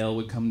Christian Bale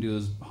would come to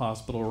his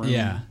hospital room.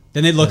 Yeah.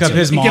 Then they'd look up That's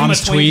his it. You give him a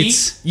mom's Twinkie?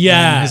 tweets.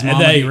 Yeah, and his and mom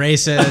would they- be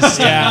racist.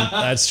 Yeah,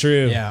 that's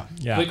true. Yeah.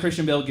 But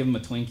Christian Bale would give him a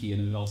Twinkie,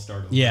 and it all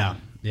started. Yeah.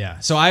 Yeah.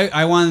 So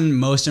I won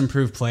most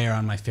improved player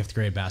on my 5th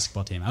grade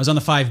basketball team. I was on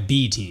the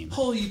 5B team.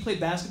 Holy, you played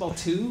basketball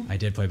too? I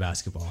did play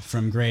basketball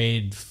from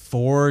grade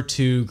 4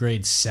 to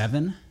grade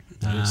 7.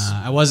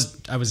 I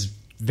was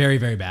very,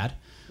 very bad.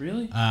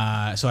 Really?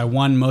 So I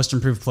won most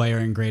improved player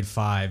in grade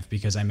 5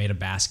 because I made a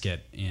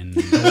basket in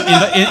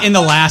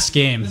the last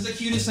game. This is the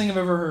cutest thing I've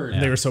ever heard.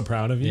 They were so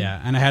proud of you.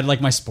 Yeah, and I had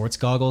like my sports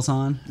goggles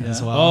on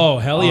as well. Oh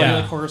hell yeah! You're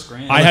like Horace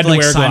Grant. I had to like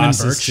wear Simon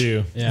glasses Birch.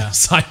 too. Yeah.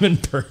 Simon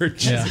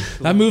Birch. Yeah.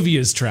 That movie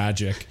is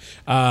tragic.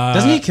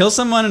 Doesn't he kill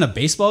someone in a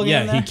baseball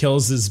game? Yeah, he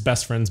kills his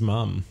best friend's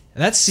mom.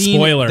 That scene.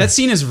 Spoiler. That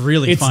scene is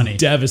really It's funny.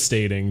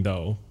 devastating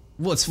though.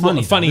 Well, it's funny.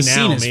 Well, funny The now,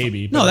 scene is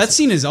maybe, No, but that it's-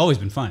 scene has always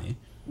been funny.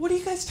 What are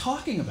you guys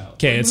talking about?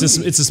 Okay, What it's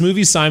movie? this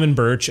movie Simon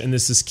Birch, and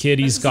this kid.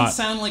 That He's doesn't got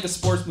sound like a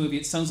sports movie.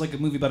 It sounds like a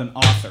movie about an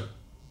author.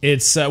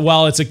 It's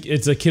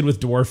it's a kid with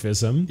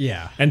dwarfism.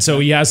 Yeah. And so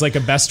he has like a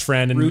best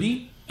friend. And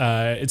Rudy?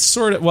 It's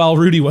sort of, well,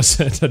 Rudy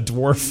wasn't a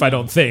dwarf, I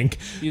don't think.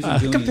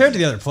 Compared to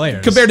the other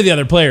players. Compared to the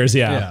other players,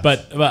 yeah. Yeah.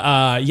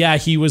 But yeah,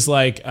 he was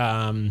like,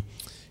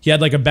 he had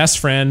like a best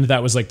friend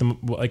that was like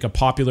a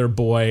popular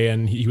boy,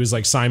 and he was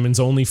like Simon's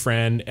only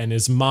friend. And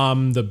his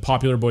mom, the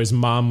popular boy's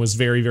mom, was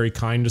very, very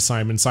kind to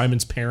Simon.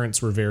 Simon's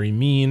parents were very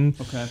mean.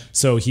 Okay.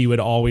 So he would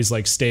always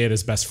like stay at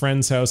his best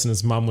friend's house, and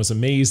his mom was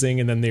amazing.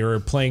 And then they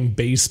were playing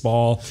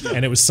baseball,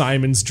 and it was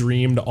Simon's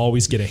dream to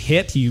always get a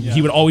hit.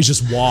 He would always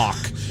just walk.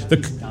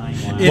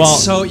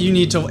 It's so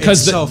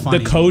funny.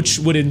 The coach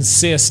would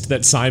insist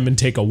that Simon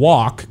take a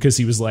walk because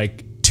he was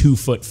like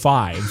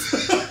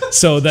 2'5".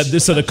 So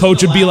the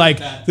coach would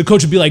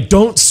be like,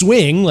 don't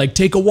swing, like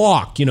take a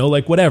walk,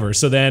 like whatever.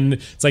 So then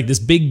it's like this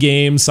big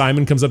game.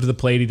 Simon comes up to the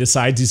plate. He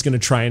decides he's going to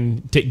try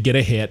and get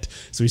a hit.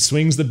 So he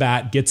swings the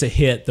bat, gets a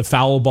hit. The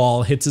foul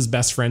ball hits his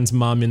best friend's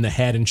mom in the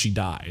head, and she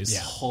dies.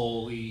 Yeah.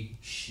 Holy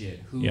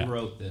shit! Who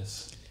wrote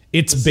this?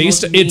 It's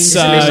based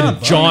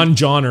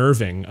John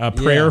Irving. A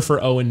Prayer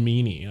for Owen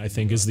Meany, I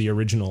think, is the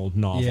original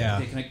novel. Yeah.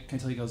 Okay, can I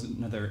tell you guys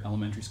another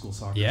elementary school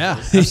soccer? Yeah.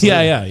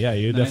 yeah.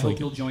 You And definitely. I hope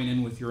you'll join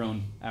in with your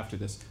own after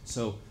this.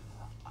 So,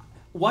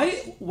 why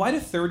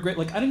did third grade?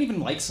 Like, I didn't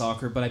even like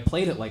soccer, but I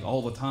played it like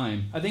all the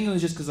time. I think it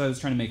was just because I was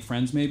trying to make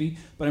friends, maybe.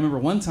 But I remember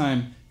one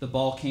time the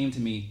ball came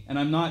to me, and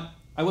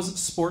I wasn't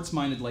sports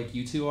minded like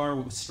you two are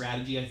with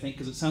strategy, I think,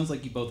 because it sounds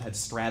like you both had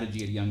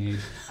strategy at a young age.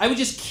 I would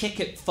just kick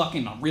it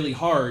fucking really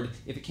hard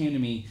if it came to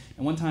me.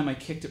 And one time I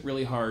kicked it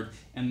really hard,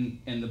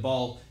 and the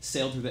ball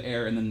sailed through the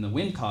air, and then the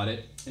wind caught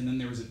it. And then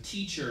there was a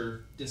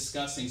teacher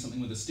discussing something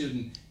with a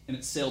student, and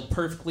it sailed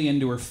perfectly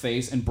into her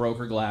face and broke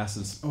her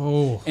glasses.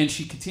 Oh. And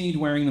she continued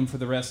wearing them for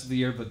the rest of the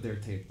year, but they're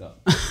taped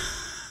up.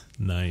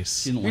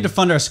 Nice. We need to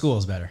fund our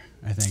schools better,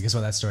 I think, is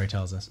what that story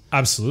tells us.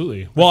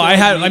 Absolutely. Well, I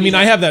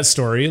have that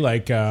story.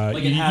 Like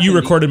you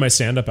recorded my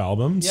stand-up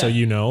album, so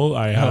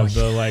I have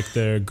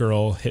the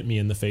girl hit me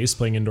in the face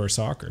playing indoor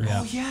soccer.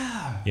 Oh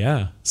yeah.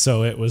 Yeah.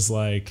 So it was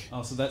like.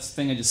 Oh, so that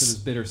thing I just said was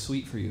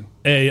bittersweet for you.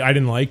 I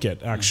didn't like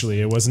it actually.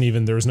 It wasn't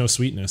even. There was no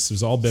sweetness. It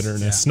was all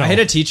bitterness. Yeah. No. I hit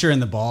a teacher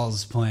in the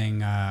balls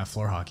playing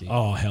floor hockey.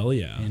 Oh hell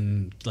yeah!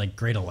 In like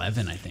grade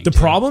 11, I think. The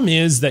problem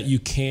is that you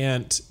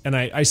can't, and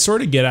I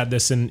sort of get at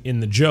this in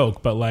the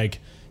joke, but like.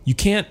 You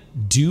can't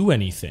do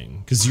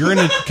anything because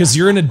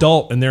you're an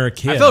adult and they're a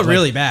kid. I felt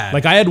really bad.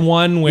 Like I had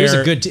one where he was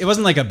a good. It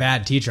wasn't like a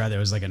bad teacher either. It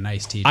was like a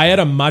nice teacher. I had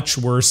a much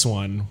worse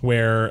one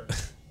where I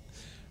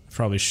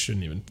probably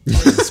shouldn't even.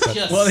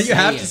 Well, you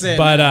have to say it.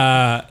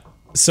 But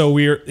so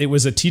it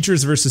was a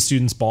teachers versus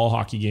students ball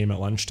hockey game at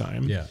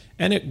lunchtime. Yeah,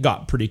 and it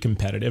got pretty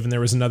competitive. And there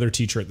was another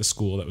teacher at the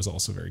school that was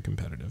also very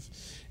competitive.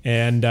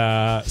 And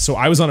so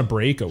I was on a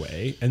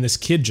breakaway, and this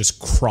kid just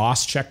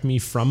cross-checked me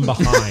from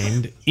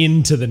behind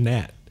into the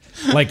net.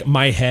 Like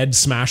my head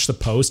smashed the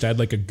post. I had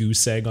like a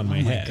goose egg on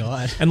my head.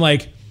 God. And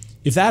like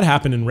if that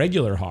happened in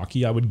regular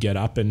hockey, I would get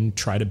up and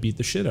try to beat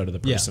the shit out of the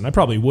person. Yeah. I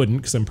probably wouldn't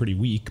because I'm pretty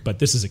weak, but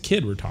this is a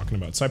kid we're talking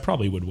about, so I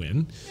probably would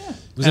win. Yeah.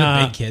 Was it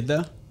a big kid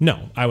though?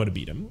 No, I would have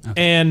beat him. Okay.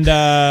 And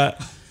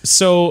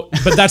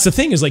but that's the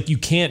thing is like you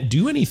can't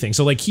do anything.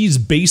 So like he's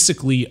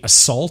basically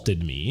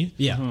assaulted me.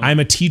 Yeah. I'm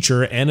a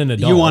teacher and an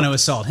adult. You want to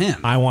assault him.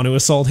 I want to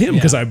assault him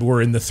because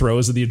we're in the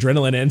throes of the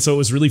adrenaline. And so it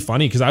was really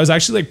funny because I was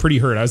actually like pretty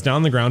hurt. I was down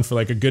on the ground for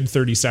like a good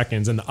 30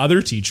 seconds. And the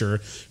other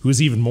teacher, who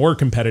was even more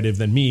competitive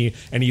than me,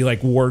 and he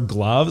like wore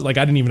gloves. Like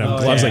I didn't even have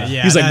gloves. Like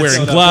he was like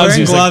wearing gloves.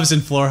 Wearing gloves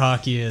in floor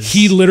hockey is.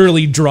 He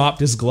literally dropped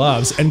his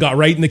gloves and got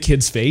right in the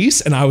kid's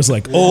face. And I was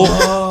like,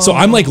 oh. So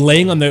I'm like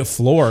laying on the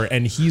floor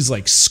and he's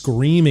like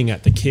screaming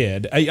at the kid.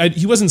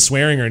 He wasn't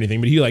swearing or anything,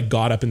 but he like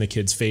got up in the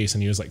kid's face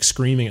and he was like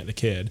screaming at the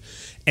kid.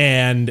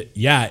 And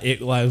yeah,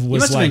 it was. You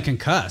must like, have been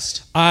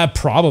concussed.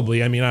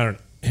 Probably. I mean,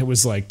 it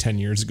was like 10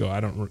 years ago. I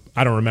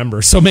don't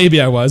remember. So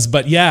maybe I was,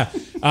 but yeah,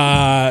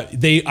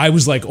 I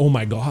was like, oh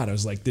my God, I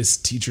was like, this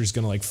teacher's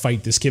going to like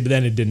fight this kid. But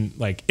then it didn't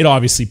like, it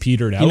obviously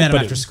petered out. He met him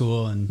after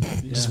school and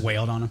just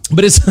wailed on him.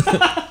 But it's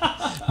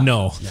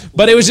no,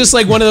 but it was just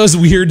like one of those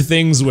weird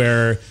things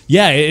where,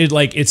 yeah,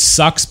 it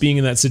sucks being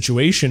in that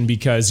situation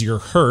because you're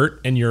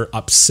hurt and you're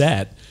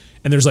upset.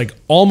 And there's like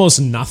almost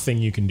nothing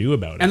you can do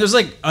about it. And there's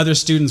like other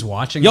students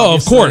watching. Yo,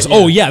 of course. Yeah.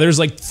 Oh yeah, there's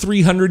like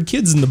 300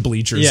 kids in the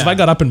bleachers. Yeah. If I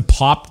got up and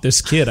popped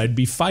this kid, I'd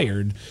be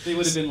fired. They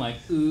would have been like,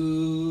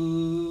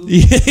 ooh.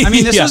 I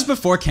mean, this was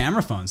before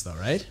camera phones though,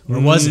 right? Or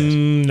was it?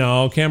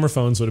 No, camera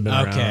phones would have been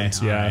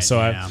around. Yeah. Right,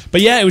 so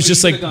but yeah, it was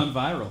just like gone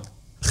viral.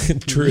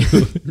 True.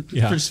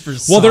 Yeah. for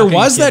Well, there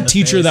was socking that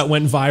teacher face. that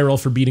went viral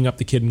for beating up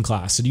the kid in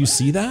class. Did you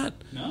see that?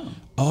 No.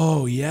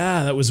 Oh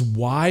yeah, that was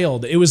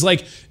wild. It was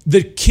like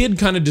the kid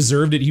kind of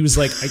deserved it. He was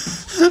like,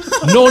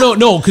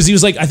 no, because he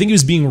was like, I think he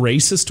was being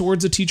racist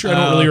towards a teacher. I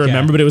don't really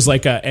remember, but it was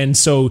like and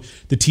so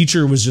the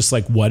teacher was just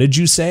like, "What did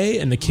you say?"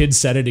 And the kid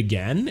said it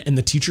again, and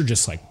the teacher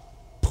just like,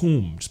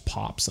 boom, just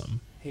pops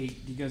him. Hey,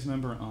 do you guys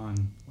remember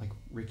on like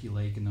Ricky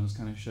Lake and those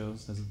kind of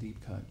shows? That's a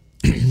deep cut.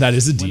 That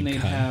is a deep cut.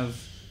 When they'd have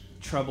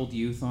troubled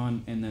youth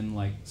on, and then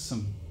like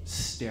some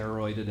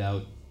steroided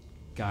out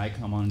guy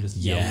come on and just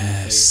yell in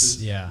their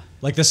faces. Yeah.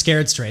 Like the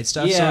Scared Straight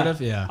stuff, sort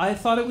of. Yeah. I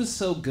thought it was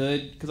so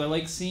good because I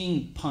like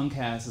seeing punk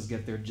asses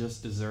get their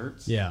just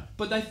desserts. Yeah.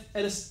 But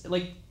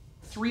like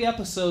 3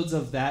 episodes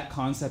of that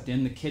concept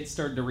in, the kids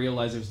started to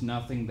realize there's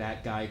nothing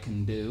that guy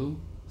can do.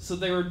 So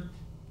they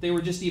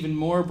were just even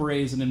more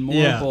brazen and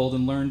more bold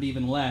and learned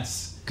even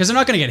less. Because they're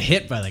not going to get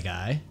hit by the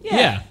guy.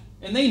 Yeah.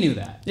 And they knew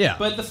that. Yeah.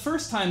 But the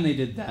first time they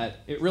did that,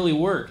 it really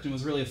worked and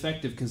was really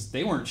effective because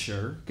they weren't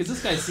sure. Because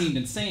this guy seemed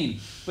insane.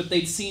 But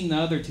they'd seen the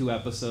other 2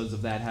 episodes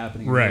of that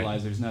happening and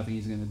realized there's nothing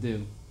he's going to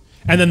do.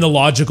 And then the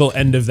logical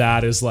end of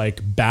that is like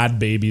Bad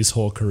Baby's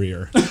whole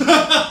career.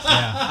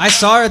 I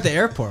saw her at the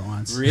airport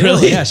once.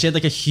 Really? Yeah, she had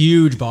like a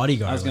huge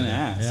bodyguard. I was going to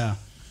ask. Yeah.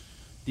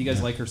 Do you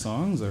guys like her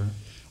songs? Or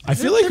I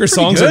feel like her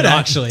songs good, are not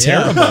actually,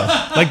 terrible.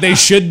 Like they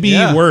should be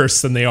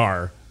worse than they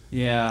are.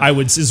 Yeah.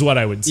 Is what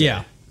I would say.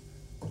 Yeah.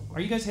 Are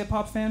you guys hip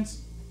hop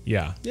fans?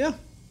 Yeah. Yeah.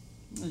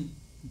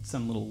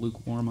 Sound a little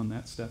lukewarm on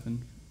that,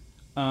 Stefan.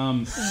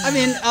 I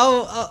mean,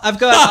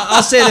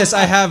 I'll say this.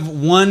 I have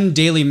one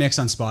daily mix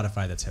on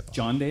Spotify that's hip hop.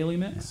 John Daly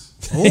mix.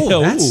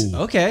 Oh, that's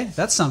okay.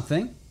 That's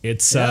something.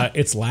 It's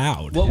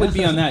loud. What would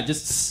be on that?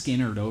 Just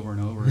Skinnered over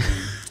and over again.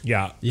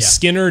 Yeah.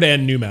 Skinnered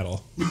and new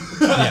metal.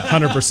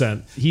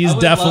 100%. He's would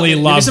definitely love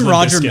it. loved Maybe some Limp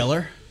Roger Bizkit.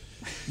 Miller.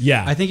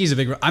 Yeah. I think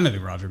I'm a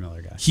big Roger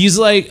Miller guy. He's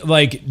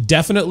like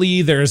definitely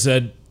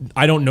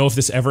I don't know if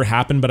this ever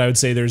happened, but I would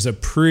say there's a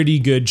pretty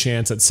good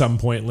chance at some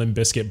point Limp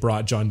Bizkit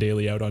brought John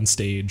Daly out on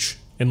stage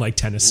in like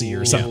Tennessee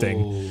or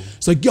something.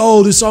 It's like,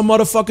 yo, this is our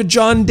motherfucker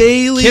John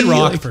Daly. Kid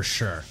Rock like, for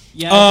sure.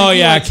 Yeah, oh I think he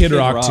yeah, likes Kid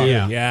Rock too.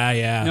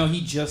 Yeah. No,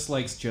 he just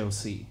likes Joe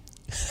C.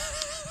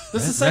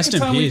 This is the Rest second in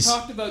time we peace.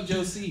 talked about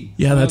Joe C.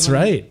 Yeah, that's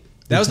right.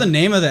 That was the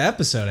name of the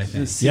episode, I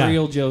think.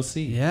 Serial Joe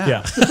C.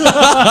 Yeah.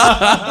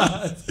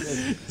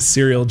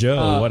 Serial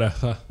Joe.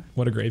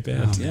 What a great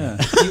band. Yeah.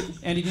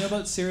 Andy, do you know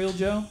about Serial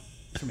Joe?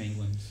 From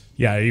England.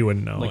 Yeah, you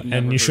wouldn't know,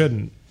 and you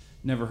shouldn't.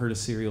 Never heard of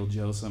Serial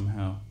Joe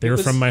somehow. They were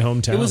from my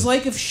hometown. It was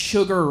like if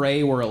Sugar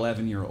Ray were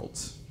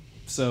 11-year-olds.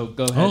 So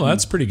go ahead. Oh,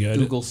 that's pretty good.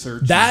 Google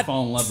search that and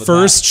fall in love with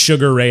first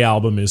Sugar Ray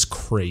album is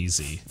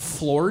crazy.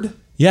 Floored?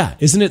 Yeah,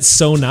 isn't it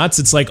so nuts?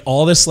 It's like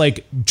all this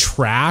like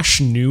trash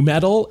new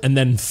metal and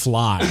then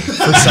Fly for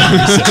some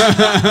reason.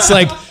 It's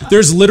like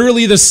there's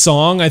literally the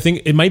song, I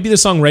think it might be the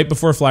song right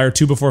before Fly or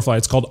 2 before Fly.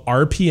 It's called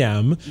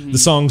RPM. Mm-hmm. The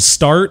song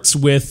starts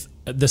with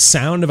the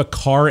sound of a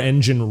car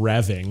engine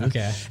revving.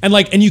 Okay.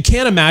 And you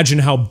can't imagine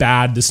how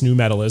bad this new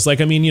metal is.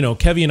 Like, I mean,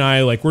 Kevy and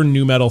I, like, we're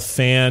new metal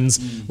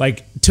fans.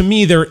 Like, to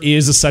me, there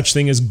is a such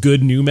thing as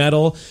good new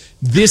metal.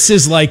 This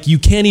is like, you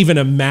can't even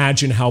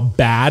imagine how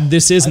bad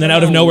this is. And then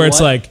out of nowhere,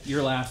 it's like...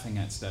 You're laughing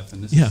at,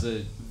 Stefan. This is a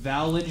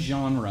valid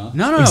genre.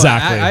 No.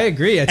 Exactly. I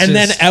agree. And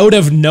then out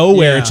of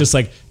nowhere, it's just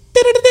like...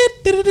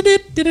 I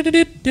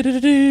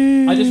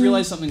just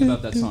realized something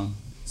about that song.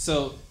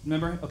 So,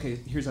 remember? Okay,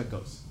 here's how it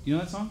goes. You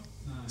know that song?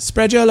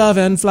 Spread your love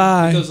and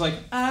fly. It goes like,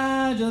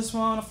 I just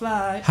want to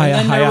fly.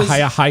 Hiya, hiya,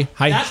 hiya,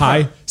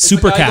 hi.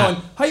 Super Cat.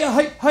 Going,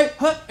 hiya,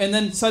 hi. And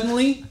then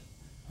suddenly,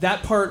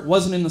 that part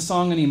wasn't in the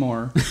song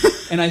anymore.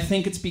 And I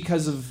think it's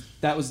because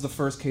that was the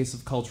first case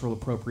of cultural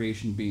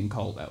appropriation being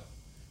called out.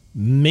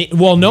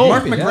 Well, no.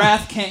 Mark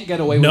McGrath can't get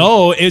away with it.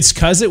 No, it's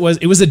because it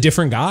was a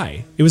different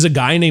guy. It was a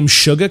guy named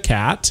Sugar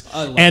Cat,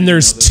 and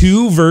there's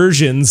 2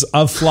 versions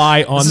of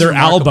Fly on their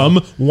album,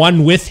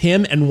 one with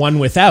him and one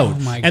without. Oh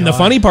my and the God.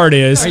 funny part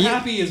is, How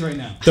happy he is right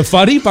now. the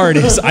funny part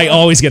is, I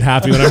always get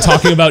happy when I'm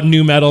talking about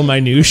new metal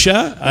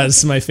minutia.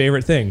 It's my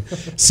favorite thing.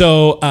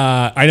 So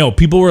I know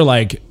people were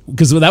like,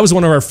 because that was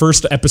one of our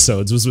first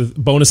episodes, was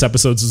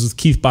with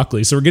Keith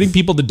Buckley. So we're getting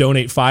people to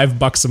donate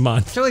 $5 a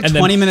month. For like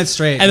 20 minutes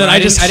straight. And then I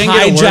didn't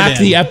get hijacked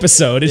the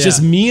episode. It's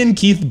just me and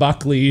Keith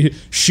Buckley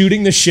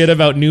shooting the shit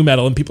about new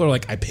metal, and people are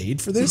like, I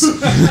paid for this?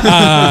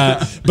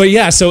 But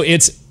yeah, so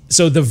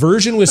the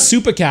version with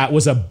Super Cat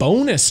was a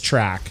bonus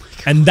track.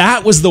 And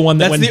that was the one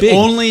that went big. That's the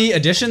only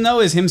addition, though,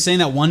 is him saying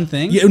that one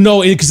thing? Yeah,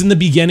 no, because in the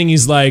beginning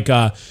he's like,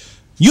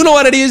 you know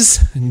what it is?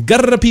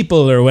 Gotta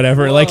people or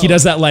whatever. Whoa. Like he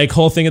does that like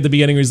whole thing at the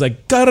beginning where he's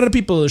like, gotta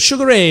people,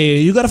 Sugar Ray,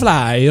 you gotta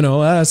fly,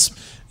 us.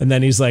 And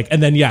then he's like,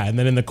 and then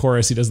in the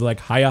chorus he does the like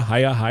hiya,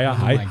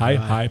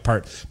 high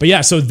part. But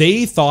yeah, so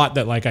they thought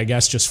that like I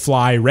guess just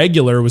Fly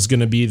regular was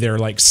gonna be their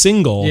like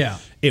single. Yeah.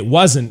 It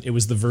wasn't. It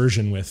was the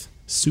version with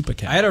Super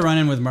Cat. I had a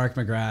run-in with Mark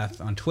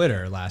McGrath on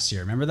Twitter last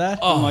year. Remember that?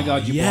 Oh my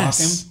God, you block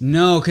him?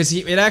 No, because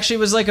it actually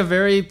was like a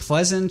very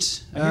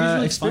pleasant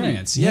really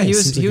experience. Funny. Yeah, he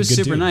was like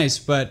super dude. nice.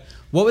 But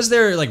what was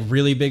their like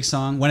really big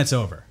song? When It's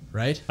Over,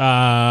 right?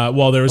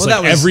 Well, there was Well,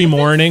 like that was- every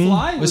morning.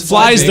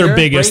 Fly's their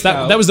biggest.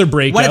 That was their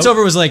breakout. When It's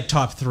Over was like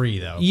top 3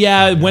 though.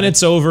 Yeah, When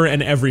It's Over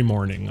and Every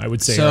Morning, I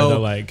would say are the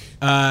like.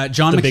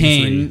 John the big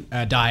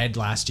McCain died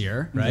last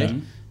year, right?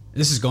 Mm-hmm.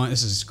 This is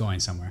going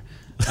somewhere.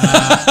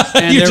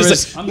 And You're there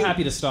just was I'm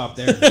happy to stop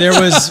there. there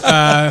was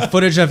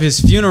footage of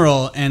his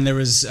funeral, and there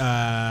was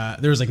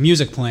like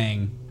music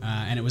playing,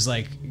 and it was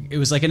like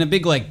in a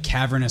big like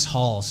cavernous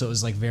hall, so it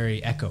was like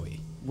very echoey.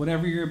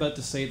 whatever you're about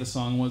to say the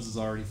song was is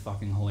already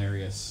fucking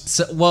hilarious.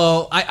 So,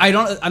 well,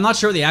 I'm not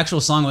sure what the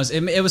actual song was.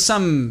 It was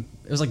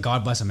like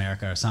God Bless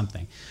America or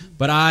something.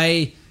 But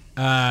I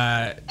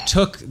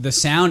took the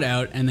sound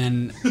out and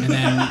then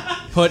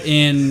put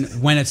in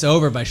When It's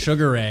Over by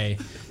Sugar Ray,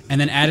 and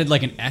then added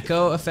like an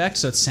echo effect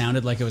so it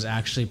sounded like it was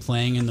actually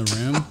playing in the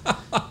room.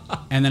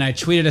 And then I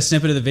tweeted a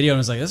snippet of the video and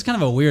was like, "This is kind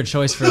of a weird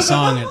choice for a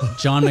song at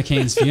John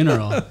McCain's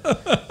funeral."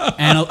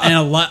 And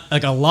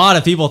a lot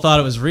of people thought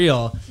it was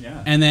real.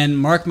 Yeah. And then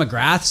Mark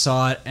McGrath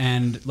saw it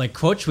and like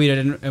quote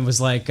tweeted and was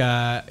like,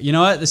 "You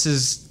know what? This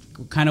is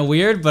kind of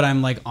weird, but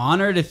I'm like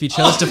honored if you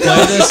chose to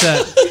play this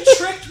at." You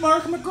tricked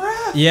Mark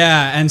McGrath.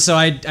 Yeah, and so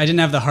I didn't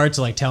have the heart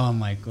to like tell him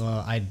like,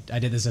 well, I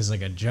did this as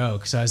like a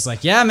joke. So I was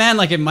like, yeah, man,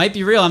 like it might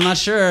be real. I'm not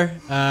sure.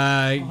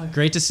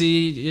 Great to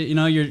see. You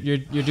know, you're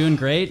doing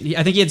great.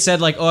 I think he had said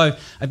like, oh,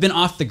 I've been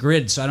off the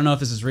grid, so I don't know if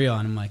this is real.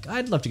 And I'm like,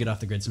 I'd love to get off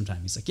the grid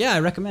sometime. He's like, yeah, I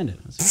recommend it.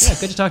 I was like,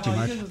 yeah, good to talk to you,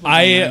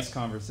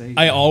 Mark.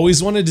 I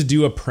always wanted to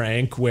do a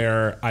prank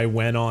where I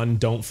went on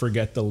Don't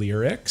Forget the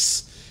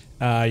Lyrics.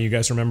 You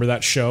guys remember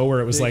that show where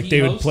it was like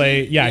they would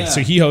play,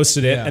 so he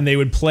hosted it, and they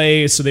would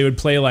play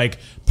like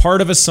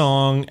part of a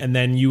song, and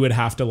then you would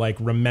have to like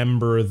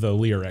remember the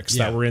lyrics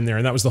that were in there,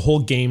 and that was the whole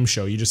game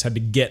show. You just had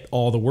to get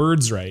all the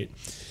words right.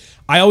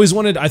 I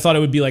thought it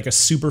would be like a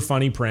super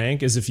funny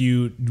prank is if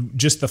you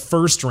just the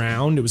first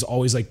round, it was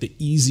always like the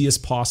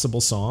easiest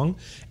possible song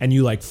and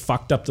you like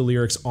fucked up the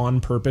lyrics on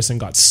purpose and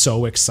got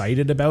so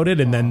excited about it.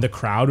 And then the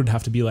crowd would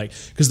have to be like,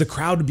 because the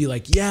crowd would be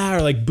like, yeah,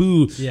 or like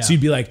boo. Yeah. So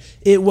you'd be like,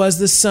 it was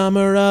the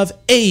summer of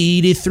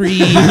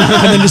 83. And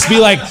then just be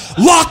like,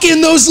 lock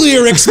in those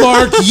lyrics,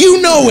 Mark.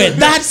 You know it.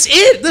 That's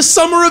it. The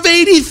summer of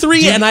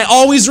 83. And I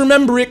always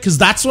remember it because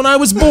that's when I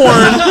was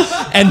born.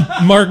 And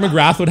Mark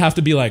McGrath would have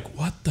to be like,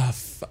 what the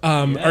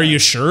are you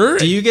sure?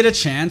 Do you get a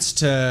chance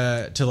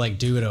to like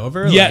do it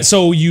over? Yeah, like,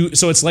 so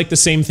it's like the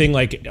same thing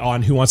like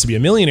on Who Wants to Be a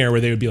Millionaire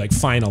where they would be like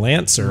final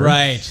answer.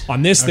 Right.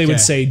 On this they would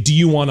say, do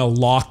you want to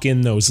lock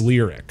in those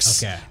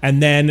lyrics? Okay.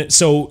 And then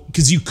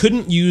because you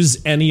couldn't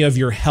use any of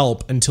your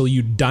help until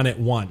you'd done it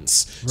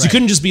once. So you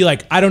couldn't just be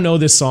like, I don't know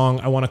this song,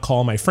 I want to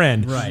call my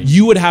friend. Right.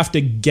 You would have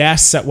to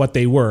guess at what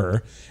they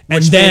were.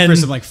 Which and then for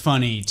some like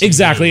funny TV.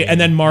 Exactly. And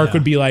then Mark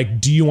would be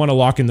like, do you want to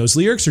lock in those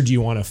lyrics or do you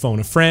want to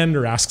phone a friend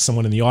or ask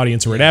someone in the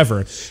audience or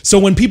whatever? So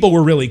when people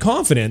were really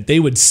confident,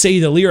 they would say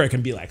the lyric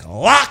and be like,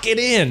 lock it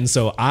in.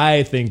 So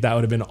I think that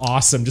would have been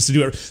awesome just to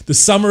do it. The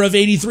summer of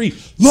 83,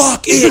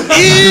 lock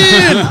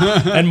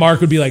it in. And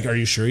Mark would be like, are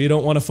you sure you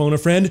don't want to phone a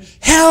friend?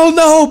 Hell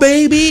no,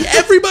 baby.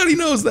 Everybody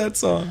knows that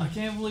song. I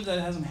can't believe that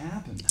hasn't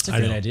happened. That's a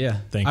great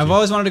idea. Thank you. I've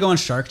always wanted to go on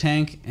Shark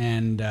Tank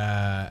and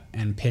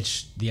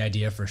pitch the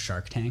idea for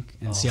Shark Tank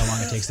and see how long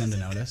it takes them to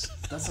notice.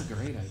 That's a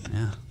great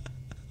idea.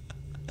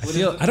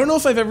 Yeah. I don't know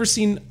if I've ever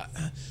seen...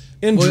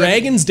 In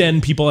Dragon's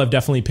Den, people have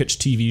definitely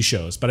pitched TV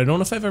shows, but I don't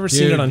know if I've ever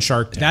seen it on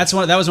Shark Tank.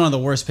 That was one of the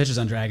worst pitches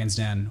on Dragon's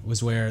Den,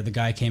 was where the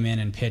guy came in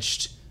and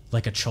pitched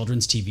like a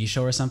children's TV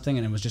show or something,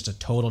 and it was just a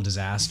total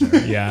disaster.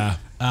 Yeah.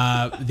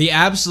 The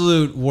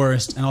absolute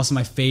worst, and also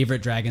my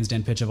favorite Dragon's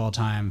Den pitch of all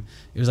time,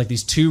 it was like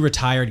these two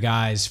retired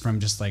guys from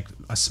just like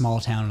a small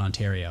town in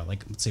Ontario,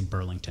 like let's say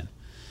Burlington.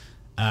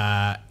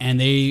 And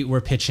they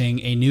were pitching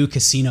a new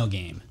casino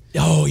game.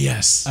 Oh,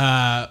 yes.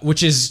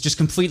 Which is just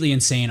completely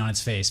insane on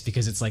its face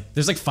because it's like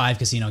there's like 5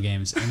 casino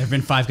games and there have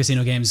been 5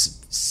 casino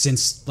games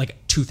since like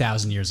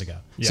 2,000 years ago.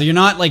 Yeah. So you're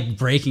not like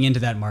breaking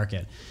into that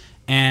market.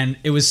 And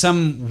it was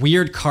some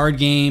weird card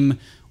game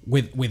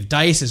with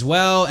dice as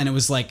well, and it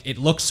was like it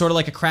looked sort of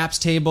like a craps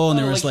table, and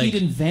there was like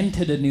he'd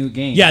invented a new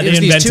game. Yeah, they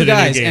invented these two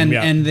guys, a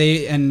new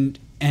game,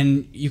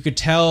 and you could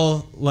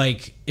tell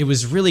like it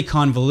was really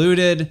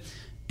convoluted,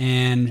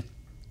 and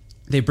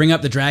they bring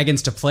up the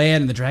dragons to play it,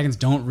 and the dragons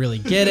don't really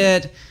get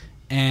it.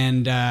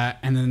 And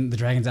then the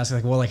dragons ask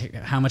like, well, like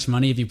how much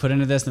money have you put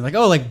into this? And they're like,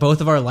 oh, like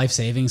both of our life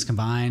savings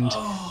combined.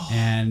 Oh.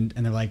 And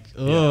they're like,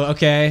 oh,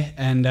 okay.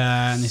 And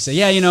they say,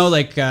 yeah, you know,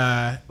 like,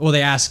 well,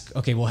 they ask,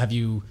 okay, well, has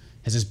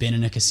this been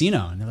in a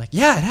casino? And they're like,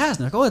 yeah, it has. And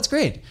they're like, oh, that's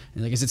great. And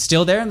they're like, is it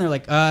still there? And they're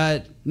like,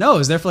 no, it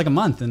was there for like a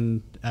month,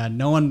 and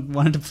no one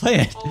wanted to play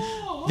it.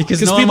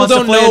 Because no people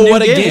don't know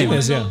what a game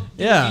is.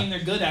 Yeah, game they're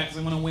good at because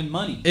they want to win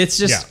money. It's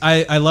just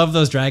I love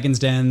those Dragon's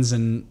Dens,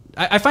 and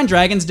I find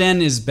Dragon's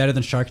Den is better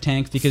than Shark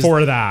Tank because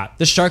for that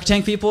the Shark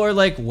Tank people are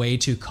like way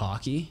too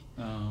cocky,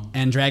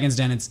 and Dragon's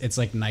Den it's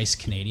like nice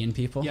Canadian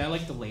people. Yeah, I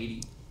like the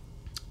lady.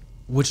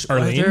 Which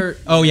Arlene?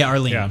 Oh yeah,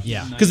 Arlene.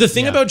 Yeah. Because the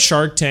thing about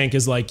Shark Tank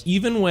is like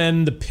even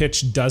when the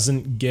pitch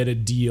doesn't get a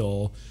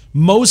deal,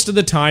 most of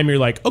the time you're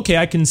like, okay,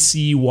 I can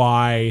see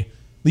why.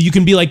 You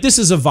can be like, this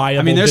is a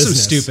viable business. There's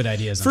some stupid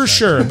ideas. For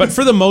sure. But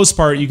for the most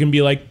part, you can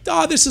be like,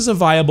 oh, this is a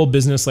viable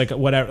business, like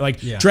whatever. Like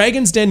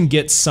Dragon's Den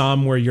gets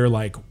some where you're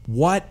like,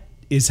 what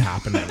is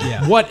happening?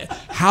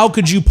 How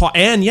could you...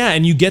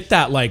 And you get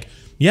that like,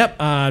 yep,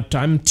 I'm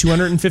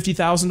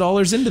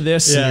 $250,000 into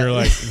this. And you're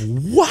like,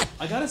 what?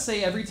 I gotta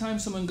say, every time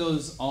someone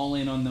goes all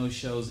in on those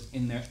shows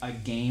in a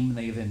game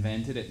they've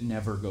invented, it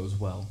never goes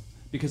well.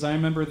 Because I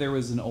remember there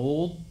was an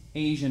old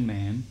Asian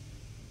man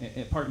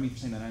pardon me for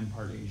saying that, I'm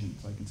part Asian,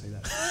 so I can say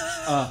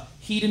that.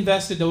 He'd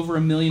invested over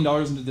 $1 million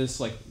into this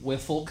like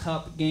wiffle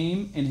cup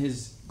game, and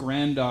his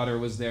granddaughter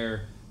was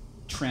there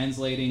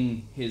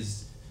translating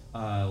his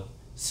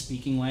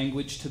speaking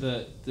language to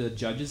the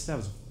judges. That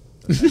was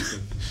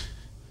effective.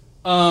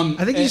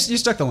 I think you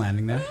stuck the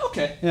landing there.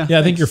 Okay. Yeah,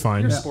 I think you're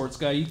fine. You're a sports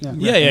guy.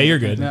 You're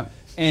good.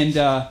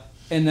 Yeah.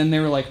 And then they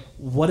were like,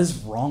 "What is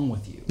wrong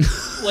with you?"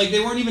 Like they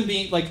weren't even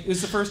being like. It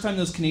was the first time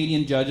those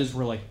Canadian judges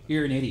were like,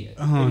 "You're an idiot."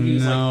 Oh, and he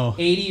was no. like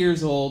 80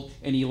 years old,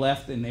 and he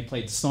left, and they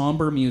played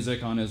somber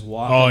music on his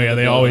walk. Oh yeah,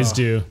 they always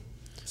do.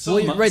 So,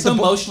 Well, right, so the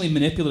bo- emotionally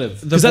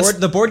manipulative.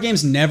 The board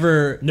games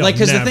never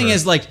because the thing never.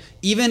 is like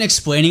even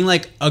explaining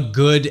like a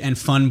good and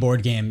fun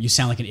board game, you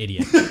sound like an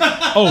idiot.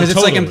 Oh, Because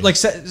totally. it's like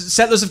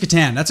Settlers of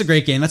Catan. That's a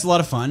great game. That's a lot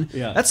of fun.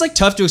 Yeah. That's like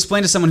tough to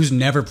explain to someone who's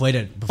never played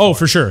it before. Oh,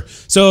 for sure.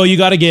 So you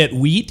got to get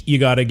wheat, you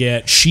got to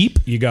get sheep,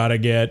 you got to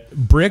get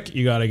brick,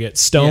 you got to get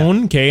stone.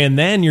 Yeah. Okay, and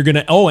then you're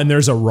gonna. Oh, and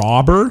there's a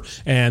robber,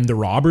 and the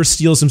robber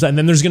steals some stuff. And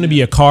then there's gonna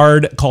be a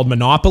card called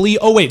Monopoly.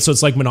 Oh wait, so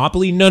it's like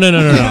Monopoly? No.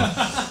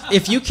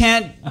 If you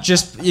can't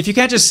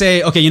just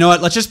say, okay, you know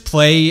what, let's just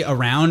play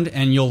around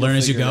and you'll learn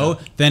as you figure it go,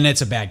 out. then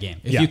it's a bad game.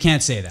 If Yeah. you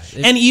can't say that.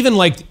 And even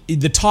like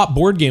the top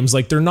board games,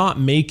 like they're not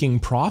making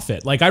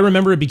profit. Like I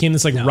remember it became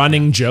this like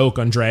running joke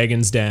on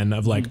Dragon's Den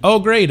of like, oh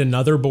great,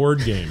 another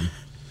board game.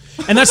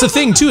 And that's the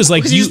thing too, is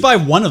like Because you just buy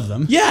one of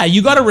them. yeah,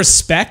 you got to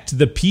respect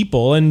the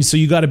people, and so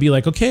you got to be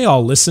like, okay,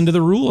 I'll listen to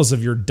the rules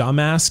of your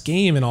dumbass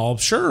game, and I'll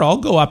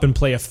go up and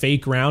play a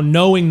fake round,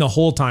 knowing the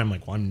whole time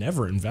like, well, I'm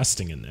never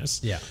investing in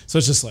this. Yeah. So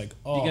it's just like,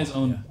 oh, Do you guys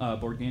own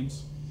board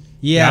games?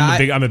 Yeah,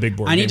 I'm a big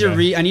board I need game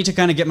to guy. I need to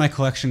kind of get my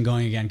collection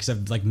going again because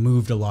I've like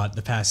moved a lot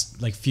the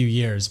past like few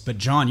years. But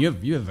John,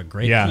 you have a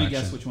great Yeah. Can you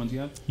collection. guess which ones you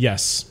have?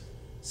 Yes,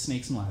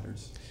 Snakes and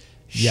ladders.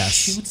 yes.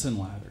 Shoots and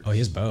ladders. Oh, he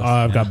has both.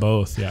 I've got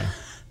both. Yeah,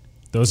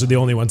 those are the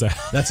only ones I.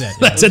 That's it.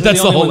 That's Yeah. it.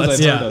 That's the whole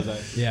list. Yeah. Yeah.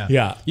 Yeah.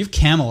 Yeah. You've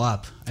Camel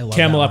Up. I love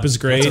Camel that Up one. is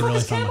great. That's a really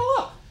fun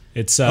one.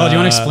 It's. Oh, do you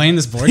want to explain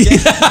this board game?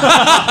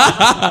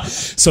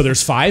 So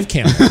there's 5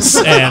 camels,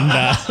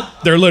 and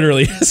they're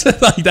literally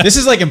like that. This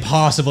is like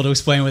impossible to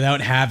explain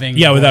without having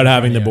Without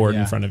having in the front of board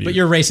you. in front of you. But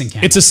you're racing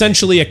camels. It's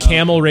essentially a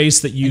camel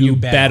race that And you you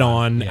bet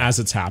on yeah. as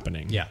it's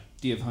happening. Yeah.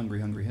 Do you have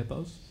Hungry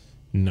Hippos?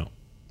 No.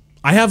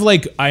 I have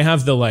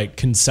the like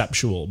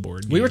conceptual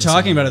board game. We were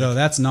talking about it though.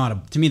 That's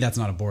not to me. That's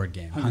not a board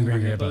game. Hungry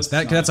Hippos, Hippos. it's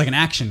not. That's like an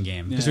action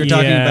game because Yeah. we were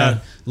talking Yeah.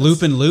 about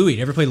Loop and Louie.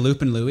 You ever play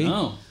Loop and Louie?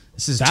 Oh.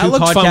 This is That 2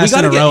 looked fun. We podcasts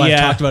gotta in a get- row. I've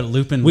yeah. talked about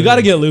Loop and We Louie. got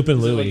to get Loop and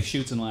Is it Louie. like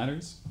Shoots and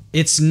Ladders?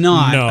 It's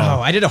not. No.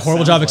 Oh, I did a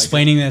horrible Sounds job like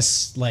explaining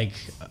this. Like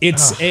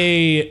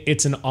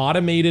It's an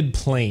automated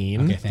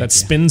plane Okay, thank that you.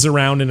 spins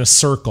around in a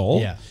circle.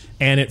 Yeah.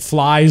 And it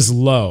flies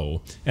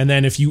low. And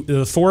then if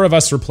the 4 of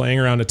us were playing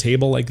around a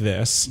table like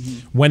this,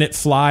 when it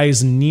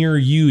flies near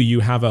you, you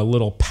have a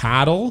little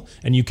paddle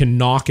and you can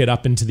knock it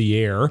up into the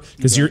air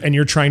because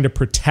you're trying to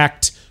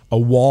protect a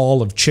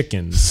wall of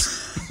chickens.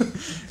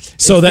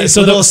 So that these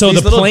so little- the so these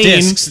the little plane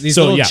discs, these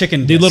so little yeah,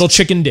 chicken the discs. little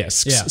chicken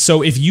discs. Yeah.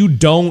 So if you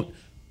don't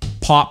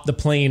pop the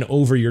plane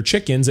over your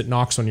chickens, it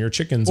knocks on your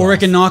chickens or off. it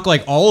can knock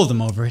like all of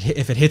them over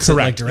if it hits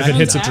Correct. it like If directly. it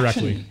hits it Sounds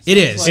directly. action-y. It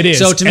is. It is.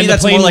 So to me, and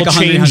that's the plane more like will a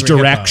Hungry change Hippo.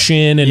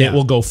 direction, and Yeah. it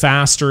will go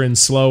faster and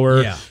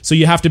slower. Yeah. So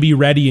you have to be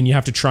ready, and you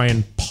have to try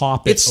and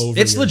pop it over.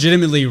 It's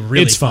legitimately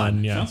really It's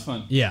fun. Yeah. Sounds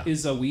fun. Yeah.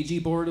 Is a Ouija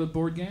board a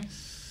board game?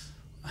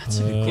 That's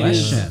a good It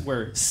is, question.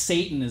 where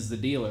Satan is the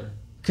dealer.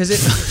 Because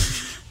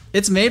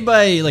it's made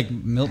by like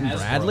Milton Hasbro.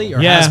 Bradley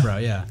or Yeah.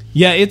 Hasbro.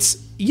 Yeah.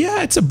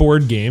 It's a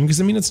board game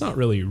because I mean it's not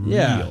really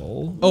Yeah.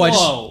 real. Oh,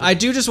 Whoa. I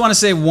do just want to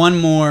say one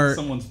more.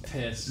 Someone's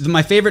pissed.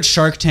 My favorite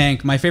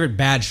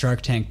bad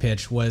Shark Tank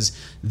pitch was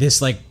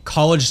this like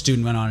college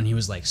student went on and he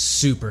was like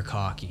super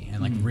cocky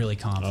and like really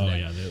confident Oh,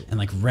 yeah, and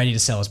like ready to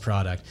sell his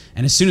product.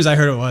 And as soon as I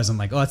heard what it was, I'm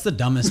like, oh, that's the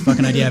dumbest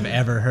fucking idea I've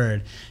ever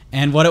heard.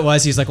 And what it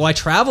was, he's like, well, I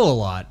travel a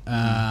lot.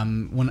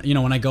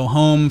 When I go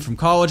home from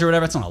college or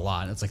whatever, it's not a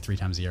lot. It's like 3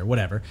 times a year,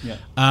 whatever. Yeah.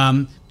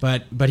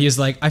 But he was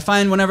like, I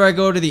find whenever I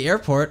go to the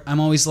airport, I'm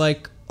always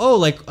like, oh,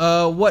 like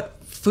what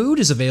food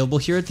is available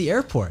here at the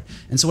airport?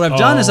 And so what I've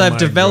done is Oh I've my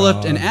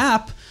developed an God.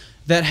 app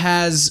that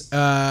has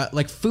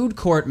like food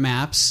court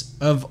maps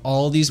of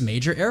all these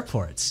major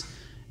airports.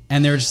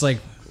 And they were just like,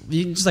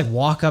 you can just like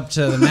walk up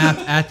to the map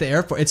at the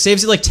airport. It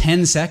saves you like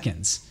 10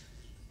 seconds.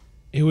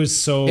 It was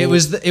so. It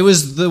was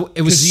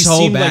he so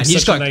seemed bad. like He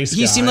just such a got, nice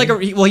he seemed guy.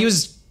 like he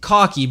was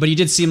cocky, but he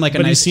did seem like a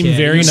But nice he seemed kid.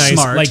 very He was nice.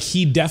 smart. Like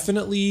he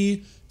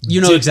definitely. You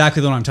know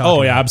exactly what I'm talking about.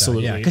 Oh, yeah, though.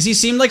 absolutely. Yeah, because he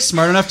seemed like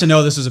smart enough to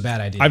know this was a bad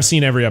idea. I've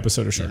seen every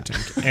episode of Shark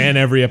Tank and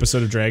every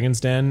episode of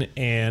Dragon's Den,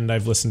 and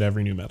I've listened to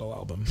every new metal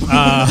album.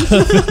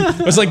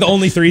 It's like the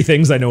only 3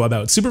 things I know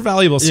about. Super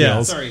valuable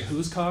skills. Sorry,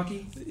 who's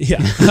cocky? Yeah.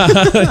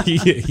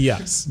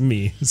 Yes,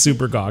 me.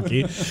 Super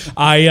cocky.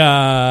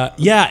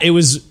 It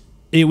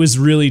it was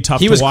really tough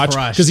to watch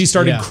because he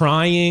started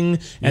crying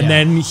and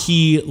then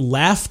he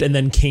left and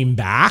then came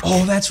back.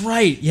 Oh, that's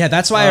right. Yeah,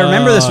 that's why I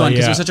remember this one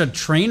because it was such a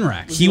train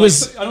wreck. He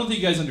was. I don't think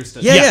you guys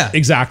understood. Yeah,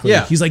 exactly.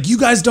 Yeah. He's like, you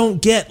guys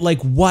don't get like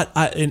what,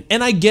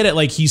 and I get it.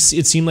 Like it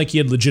seemed like he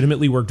had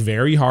legitimately worked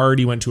very hard.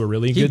 He went to a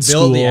really good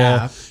school.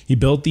 He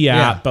built the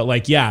app, but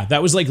like,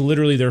 that was like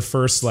literally their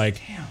first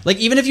like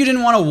even if you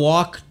didn't want to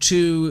walk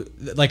to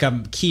like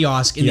a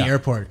kiosk in the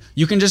airport,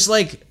 you can just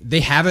like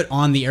they have it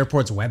on the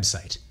airport's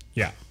website.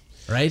 Yeah.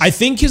 Right? I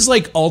think his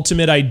like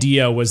ultimate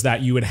idea was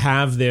that you would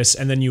have this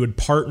and then you would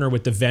partner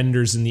with the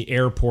vendors in the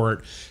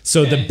airport.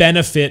 So the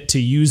benefit to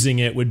using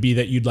it would be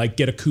that you'd like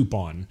get a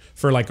coupon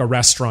for like a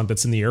restaurant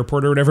that's in the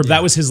airport or whatever. But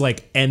that was his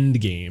like end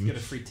game. Get a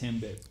free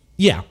Timbit.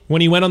 Yeah.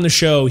 When he went on the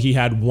show, he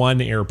had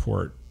one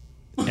airport.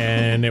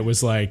 And it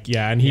was like,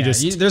 and he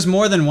there's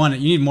more than one.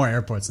 You need more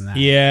airports than that.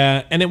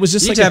 Yeah, and it was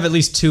just you need to have at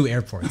least 2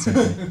 airports.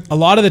 A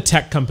lot of the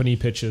tech company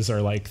pitches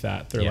are like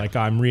that. They're like,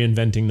 I'm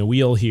reinventing the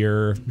wheel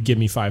here. Give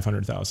me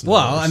 $500,000.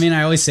 Well, I mean,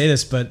 I always say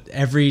this, but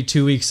every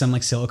 2 weeks, some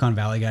like Silicon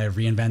Valley guy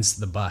reinvents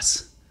the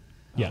bus.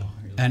 Yeah,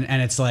 and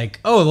it's like,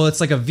 it's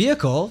like a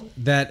vehicle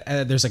that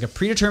there's like a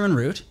predetermined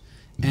route,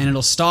 and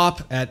it'll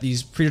stop at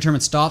these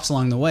predetermined stops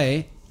along the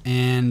way.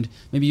 And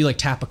maybe you like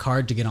tap a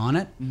card to get on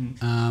it,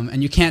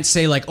 and you can't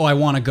say like, I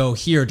want to go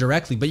here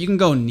directly, but you can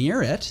go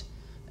near it,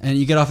 and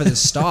you get off at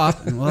this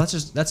stop, and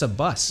that's a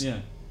bus. Yeah,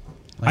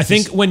 like I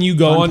think when you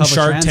go on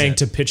Shark Tank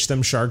to pitch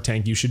them Shark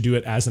Tank, you should do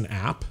it as an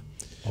app.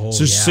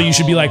 So you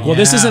should be like,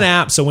 this is an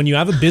app. So when you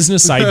have a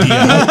business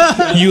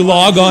idea, you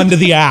log on to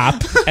the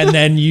app, and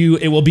then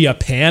it will be a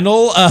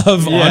panel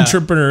of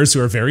entrepreneurs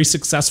who are very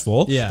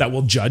successful that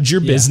will judge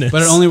your business.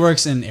 But it only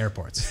works in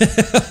airports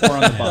or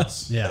on the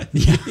bus. Yeah.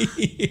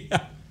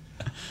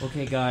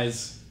 Okay,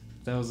 guys,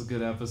 that was a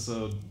good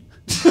episode.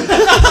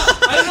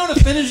 I don't know how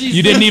to finish these.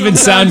 You didn't even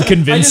sound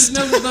convinced.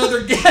 I just know that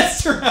other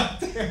guests are out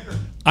there.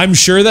 I'm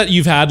sure that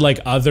you've had like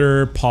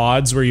other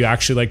pods where you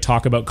actually like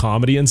talk about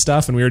comedy and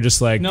stuff, and we were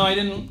just like, no, I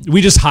didn't.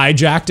 We just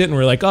hijacked it, and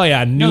we're like,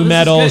 new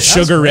metal,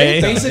 Sugar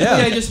Ray. Basically,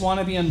 I just want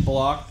to be on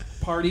Block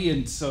Party,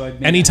 and so I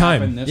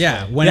anytime,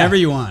 whenever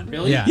you want.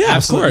 Really? Yeah,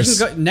 of course.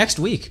 You can go next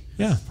week.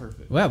 Yeah,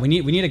 perfect. Well, we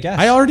need a guest.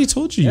 I already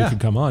told you you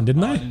could come on,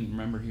 didn't I? I didn't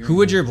remember hearing. Who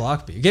would your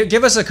block be?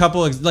 Give us a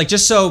couple of like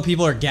just so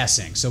people are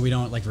guessing, so we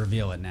don't like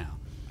reveal it now.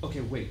 Okay,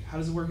 wait. How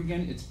does it work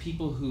again? It's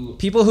people who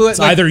it's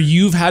like, either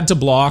you've had to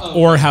block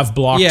or have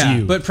blocked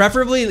you. But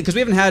preferably because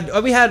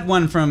we had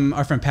one from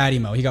our friend Patty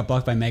Mo. He got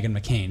blocked by Megan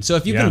McCain. So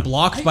if you've been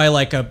blocked by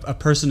like a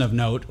person of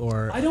note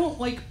or I don't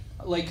like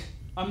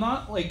I'm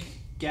not like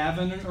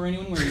Gavin or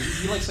anyone where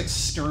he likes like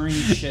stirring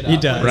shit up. He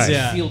does,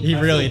 right. He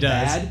really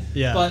does. Bad.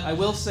 Yeah. But I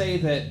will say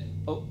that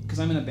because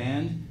I'm in a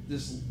band,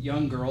 this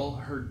young girl,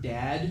 her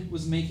dad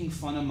was making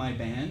fun of my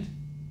band.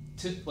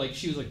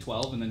 She was like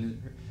 12, and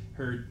then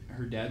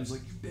her dad was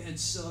like, your band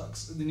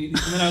sucks. And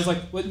then I was like,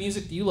 what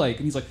music do you like?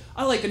 And he's like,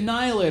 I like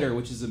Annihilator,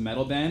 which is a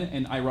metal band.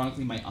 And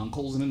ironically, my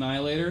uncle's an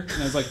Annihilator.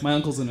 And I was like, my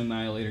uncle's an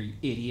Annihilator, you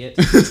idiot.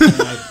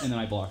 and then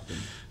I blocked him.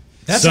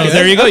 So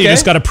there you go. Okay. You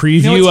just got a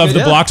preview of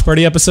the Blocked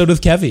Party episode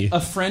with Kevy.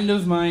 A friend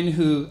of mine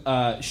who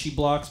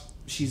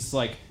she's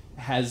like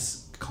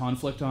has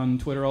conflict on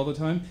Twitter all the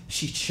time.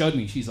 She showed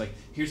me. She's like,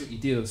 here's what you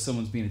do if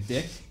someone's being a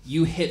dick.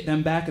 You hit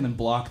them back and then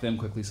block them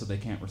quickly so they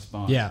can't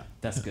respond. Yeah.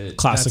 That's good.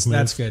 Classic move.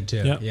 That's good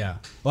too. Yeah.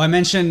 Well, I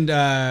mentioned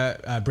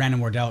Brandon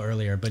Wardell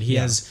earlier, but he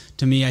has,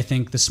 to me, I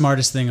think the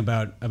smartest thing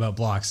about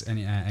blocks, and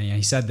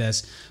he said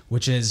this,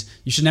 which is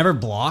you should never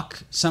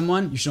block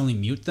someone. You should only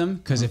mute them,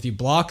 because if you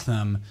block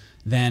them,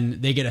 then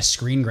they get a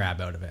screen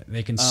grab out of it.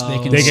 They can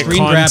screen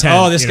grab.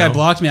 Oh, this guy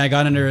blocked me. I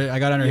got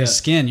under his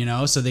skin.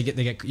 So they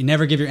get. You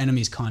never give your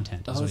enemies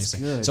content. That's what he's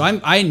saying. Good. So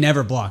I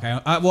never block.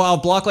 I'll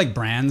block like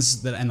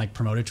brands and like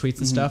promoted tweets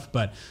and stuff.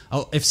 But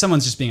if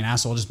someone's just being an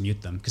asshole, I'll just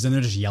mute them, because then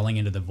they're just yelling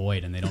into the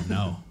void and they don't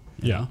know.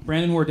 You know?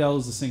 Brandon Wardell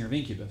is the singer of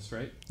Incubus,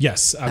 right?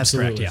 Yes, absolutely. That's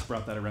correct, Just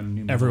brought that around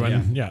the new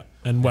everyone.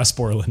 And Wes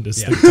Borland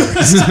is the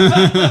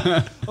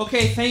guitarist.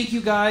 Okay, thank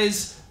you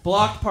guys.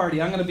 Blocked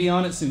Party. I'm going to be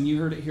on it soon. You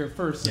heard it here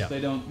first. If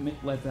they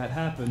don't let that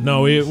happen.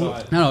 No, it'll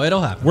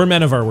happen. We're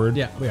men of our word.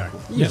 Yeah, we are.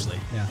 Usually.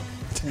 Yeah.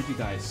 Thank you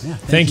guys. Yeah,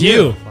 thank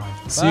you. Bye.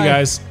 See you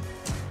guys.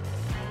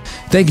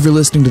 Thank you for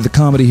listening to the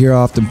Comedy Here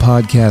Often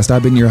podcast.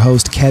 I've been your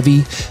host,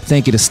 Kevy.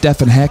 Thank you to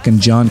Stefan Heck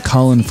and John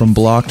Cullen from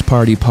Blocked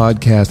Party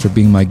Podcast for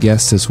being my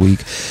guests this week.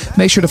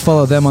 Make sure to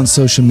follow them on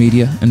social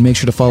media, and make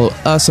sure to follow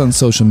us on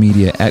social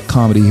media at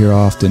Comedy Here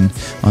Often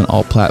on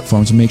all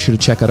platforms. And make sure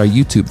to check out our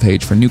YouTube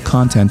page for new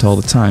content all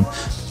the time.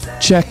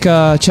 Check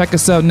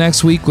us out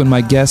next week when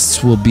my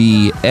guests will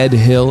be Ed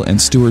Hill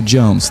and Stuart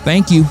Jones.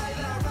 Thank you.